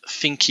good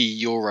thinky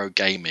Euro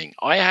gaming.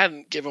 I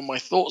hadn't given my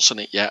thoughts on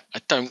it yet,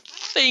 I don't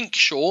think,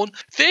 Sean.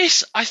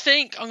 This, I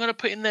think I'm going to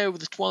put in there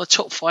with one of the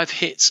top 5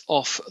 hits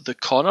off the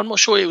con. I'm not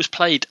sure it was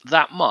played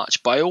that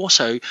much, but I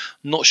also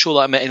not sure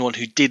that I met anyone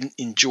who didn't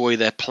enjoy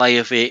their play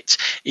of it.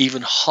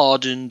 Even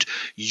hardened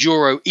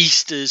Euro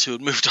Easters who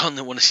had moved on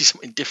and want to see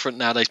something different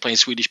nowadays, playing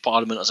Swedish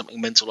Parliament or something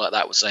mental like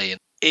that, was saying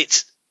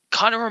it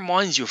kind of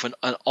reminds you of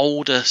an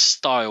older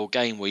style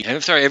game where you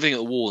don't throw everything at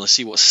the wall and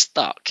see what's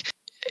stuck.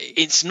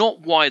 It's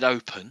not wide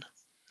open.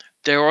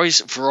 There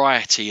is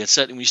variety, and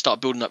certainly when you start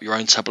building up your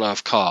own tableau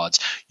of cards,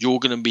 you're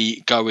going to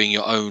be going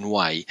your own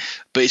way.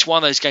 But it's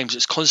one of those games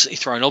that's constantly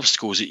throwing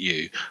obstacles at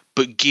you,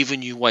 but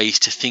giving you ways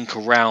to think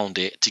around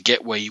it to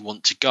get where you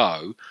want to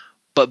go,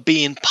 but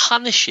being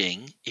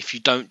punishing if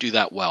you don't do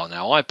that well.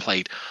 Now, I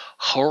played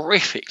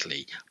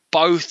horrifically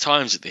both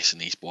times at this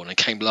in Eastbourne and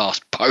came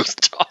last both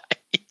times.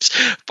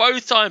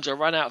 Both times I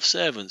ran out of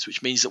servants,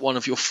 which means that one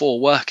of your 4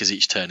 workers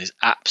each turn is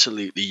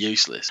absolutely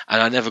useless.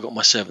 And I never got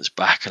my servants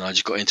back, and I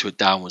just got into a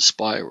downward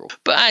spiral.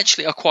 But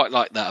actually, I quite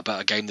like that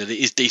about a game, that it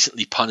is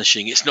decently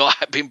punishing. It's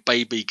not been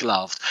baby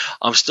gloved.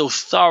 I'm still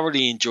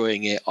thoroughly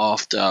enjoying it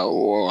after,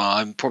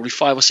 I'm probably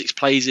 5 or 6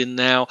 plays in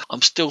now.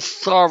 I'm still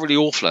thoroughly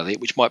awful at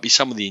it, which might be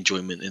some of the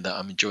enjoyment in that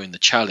I'm enjoying the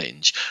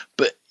challenge.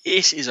 But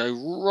this is a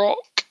rock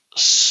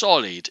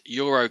solid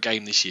Euro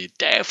game this year.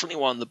 Definitely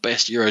one of the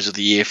best Euros of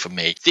the year for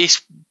me.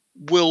 This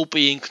will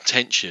be in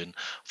contention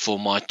for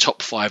my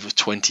top 5 of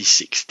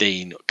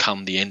 2016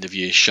 come the end of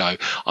year show.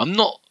 I'm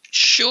not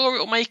sure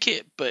it'll make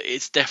it, but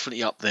it's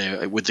definitely up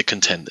there with the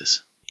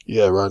contenders.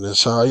 Yeah, right. And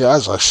so,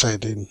 as I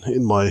said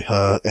in my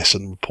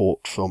Essen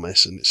report from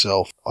Essen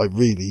itself, I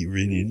really,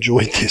 really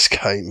enjoyed this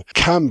game. It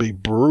can be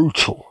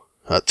brutal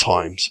at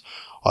times.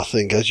 I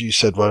think, as you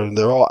said, Roland,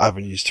 there are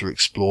avenues to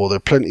explore. There are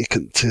plenty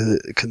to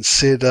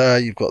consider.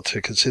 You've got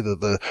to consider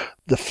the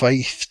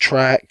faith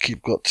track.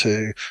 You've got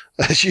to,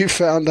 as you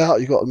found out,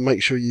 you've got to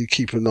make sure you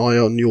keep an eye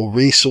on your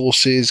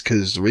resources,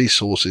 because the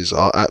resources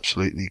are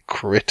absolutely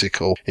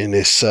critical in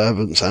this,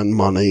 servants and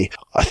money.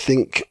 I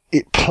think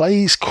it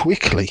plays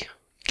quickly.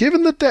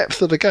 Given the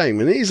depth of the game,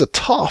 and it is a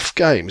tough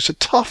game, it's a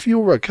tough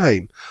Euro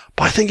game,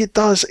 but I think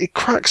it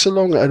cracks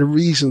along at a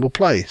reasonable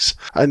pace,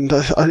 and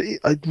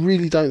I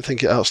really don't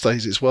think it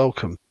outstays its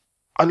welcome.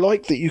 I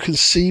like that you can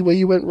see where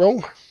you went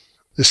wrong.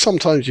 There's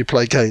sometimes you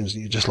play games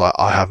and you're just like,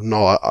 I have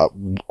no,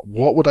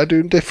 what would I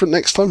do different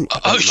next time?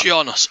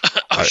 Oceanos.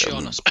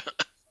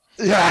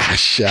 Yeah,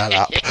 shut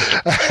up.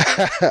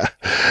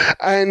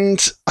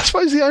 And I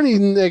suppose the only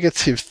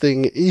negative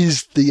thing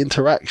is the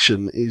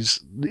interaction is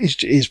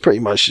pretty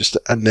much just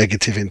a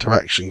negative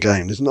interaction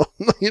game. It's not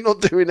you're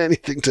not doing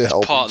anything to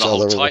help Part each of the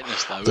whole other.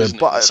 tightness, though, isn't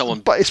it? When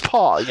But it's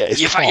part. Yeah,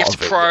 it's you part have to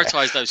of it,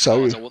 prioritise those So-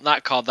 cards. I want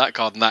that card,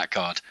 and that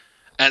card.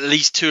 At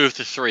least 2 of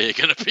the 3 are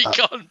going to be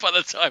gone by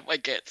the time I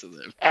get to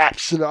them.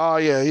 Absolutely. Oh,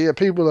 yeah.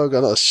 People are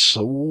going to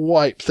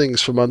swipe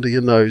things from under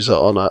your nose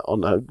on a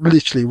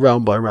literally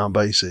round by round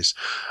basis,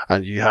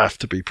 and you have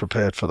to be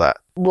prepared for that.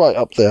 Right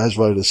up there, as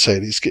Roland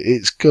said,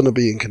 it's going to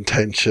be in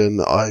contention.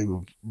 I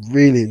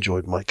really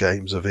enjoyed my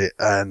games of it,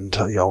 and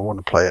I want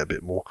to play it a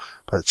bit more.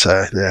 But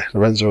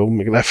Lorenzo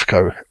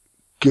Magnifico,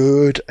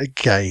 good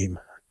game.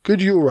 Good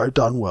Euro,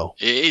 done well.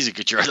 It is a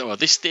good Euro. Well,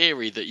 this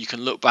theory that you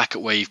can look back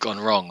at where you've gone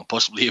wrong and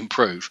possibly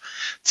improve.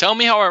 Tell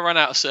me how I run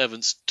out of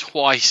servants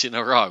twice in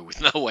a row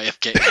with no way of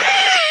getting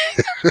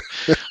out.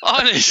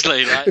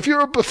 Honestly, if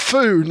you're a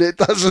buffoon, it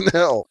doesn't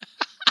help.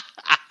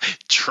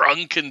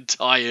 Drunk and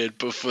tired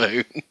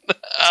buffoon.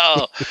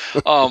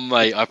 oh,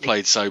 mate, I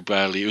played so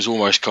badly. It was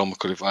almost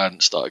comical if I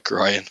hadn't started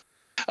crying.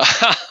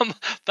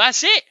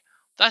 That's it.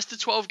 That's the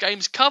 12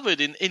 games covered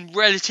in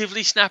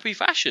relatively snappy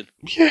fashion.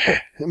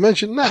 Yeah,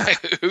 imagine that.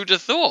 Who'd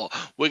have thought?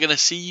 We're going to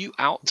see you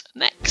out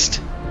next.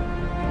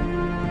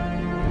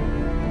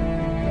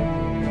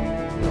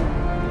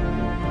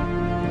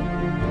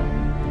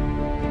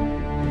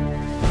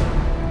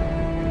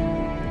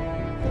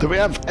 Do we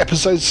have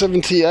episode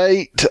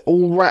 78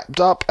 all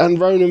wrapped up? And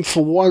Ronan,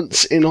 for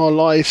once in our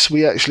lives,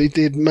 we actually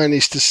did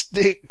manage to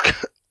stick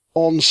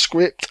on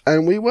script,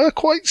 and we were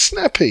quite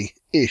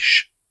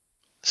snappy-ish.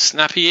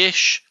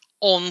 Snappy-ish,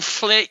 on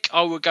flick,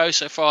 I would go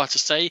so far to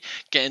say.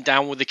 Getting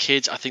down with the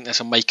kids, I think that's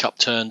a make-up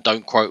turn.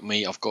 Don't quote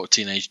me, I've got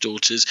teenage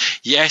daughters.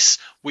 Yes,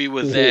 we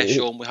were there,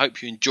 Sean. We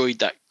hope you enjoyed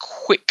that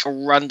quick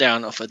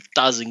rundown of a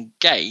dozen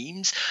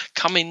games.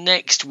 Coming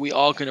next, we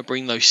are going to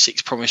bring those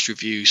 6 promised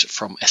reviews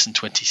from Essen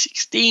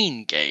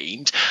 2016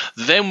 games.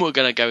 Then we're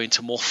going to go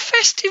into more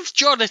festive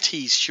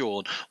jollities,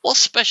 Sean. What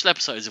special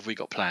episodes have we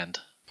got planned?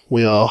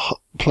 We are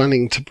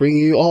planning to bring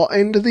you our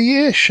end of the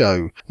year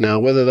show. Now,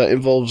 whether that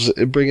involves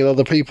bringing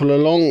other people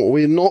along,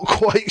 we're not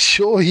quite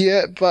sure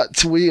yet,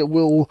 but we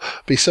will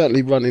be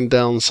certainly running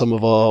down some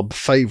of our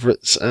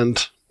favourites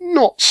and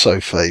not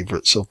so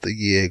favourites of the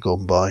year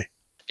gone by.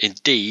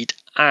 Indeed,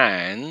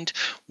 and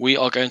we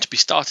are going to be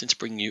starting to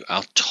bring you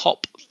our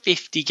top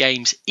 50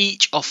 games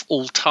each of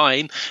all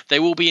time. They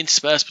will be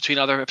interspersed between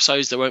other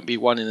episodes. There won't be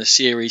one in a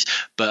series,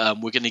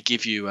 but we're going to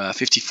give you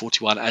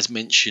 50-41 as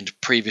mentioned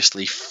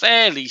previously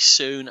fairly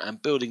soon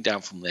and building down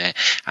from there,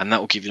 and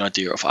that will give you an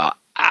idea of our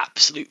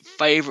absolute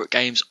favourite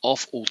games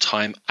of all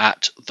time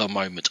at the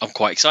moment. I'm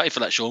quite excited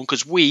for that, Sean,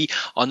 because we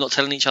are not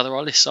telling each other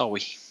our lists, are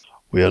we?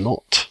 We are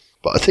not.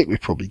 But I think we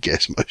probably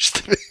guessed most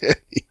of it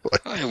anyway.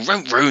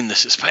 Don't ruin the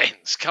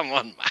suspense. Come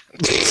on, man.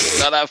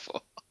 Not that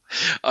for.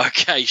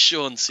 Okay,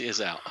 Sean, see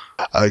us out.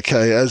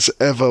 Okay, as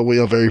ever, we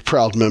are very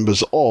proud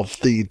members of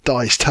the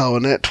Dice Tower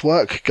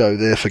Network. Go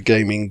there for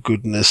gaming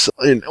goodness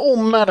in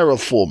all manner of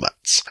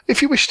formats.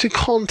 If you wish to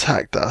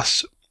contact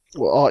us,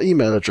 well, our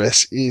email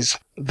address is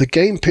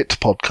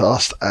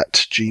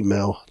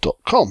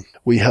thegamepitpodcast@gmail.com.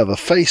 We have a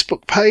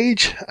Facebook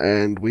page,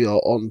 and we are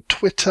on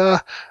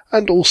Twitter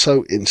and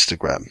also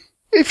Instagram.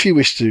 If you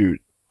wish to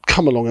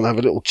come along and have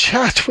a little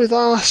chat with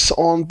us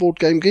on Board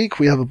Game Geek,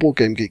 we have a Board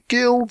Game Geek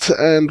Guild,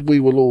 and we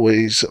will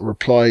always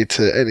reply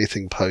to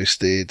anything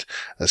posted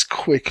as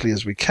quickly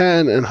as we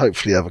can and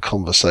hopefully have a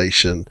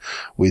conversation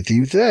with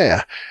you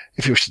there.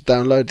 If you wish to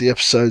download the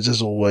episodes,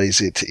 as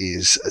always, it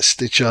is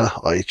Stitcher,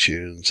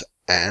 iTunes,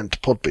 and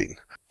Podbean.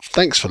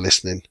 Thanks for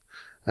listening,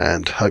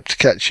 and hope to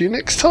catch you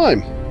next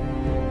time.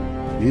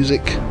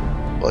 Music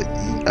by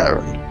E.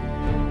 Aaron.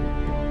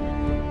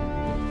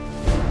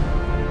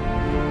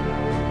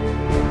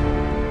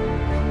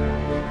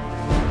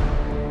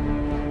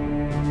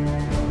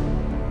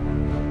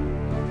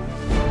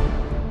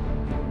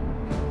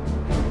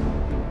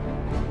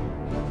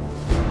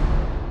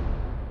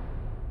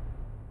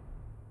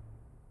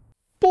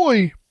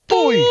 Boy,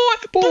 boy,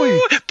 boy, boy,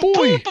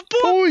 boy,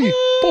 boy,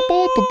 boy,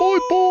 boy, boy,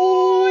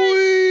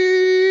 boy.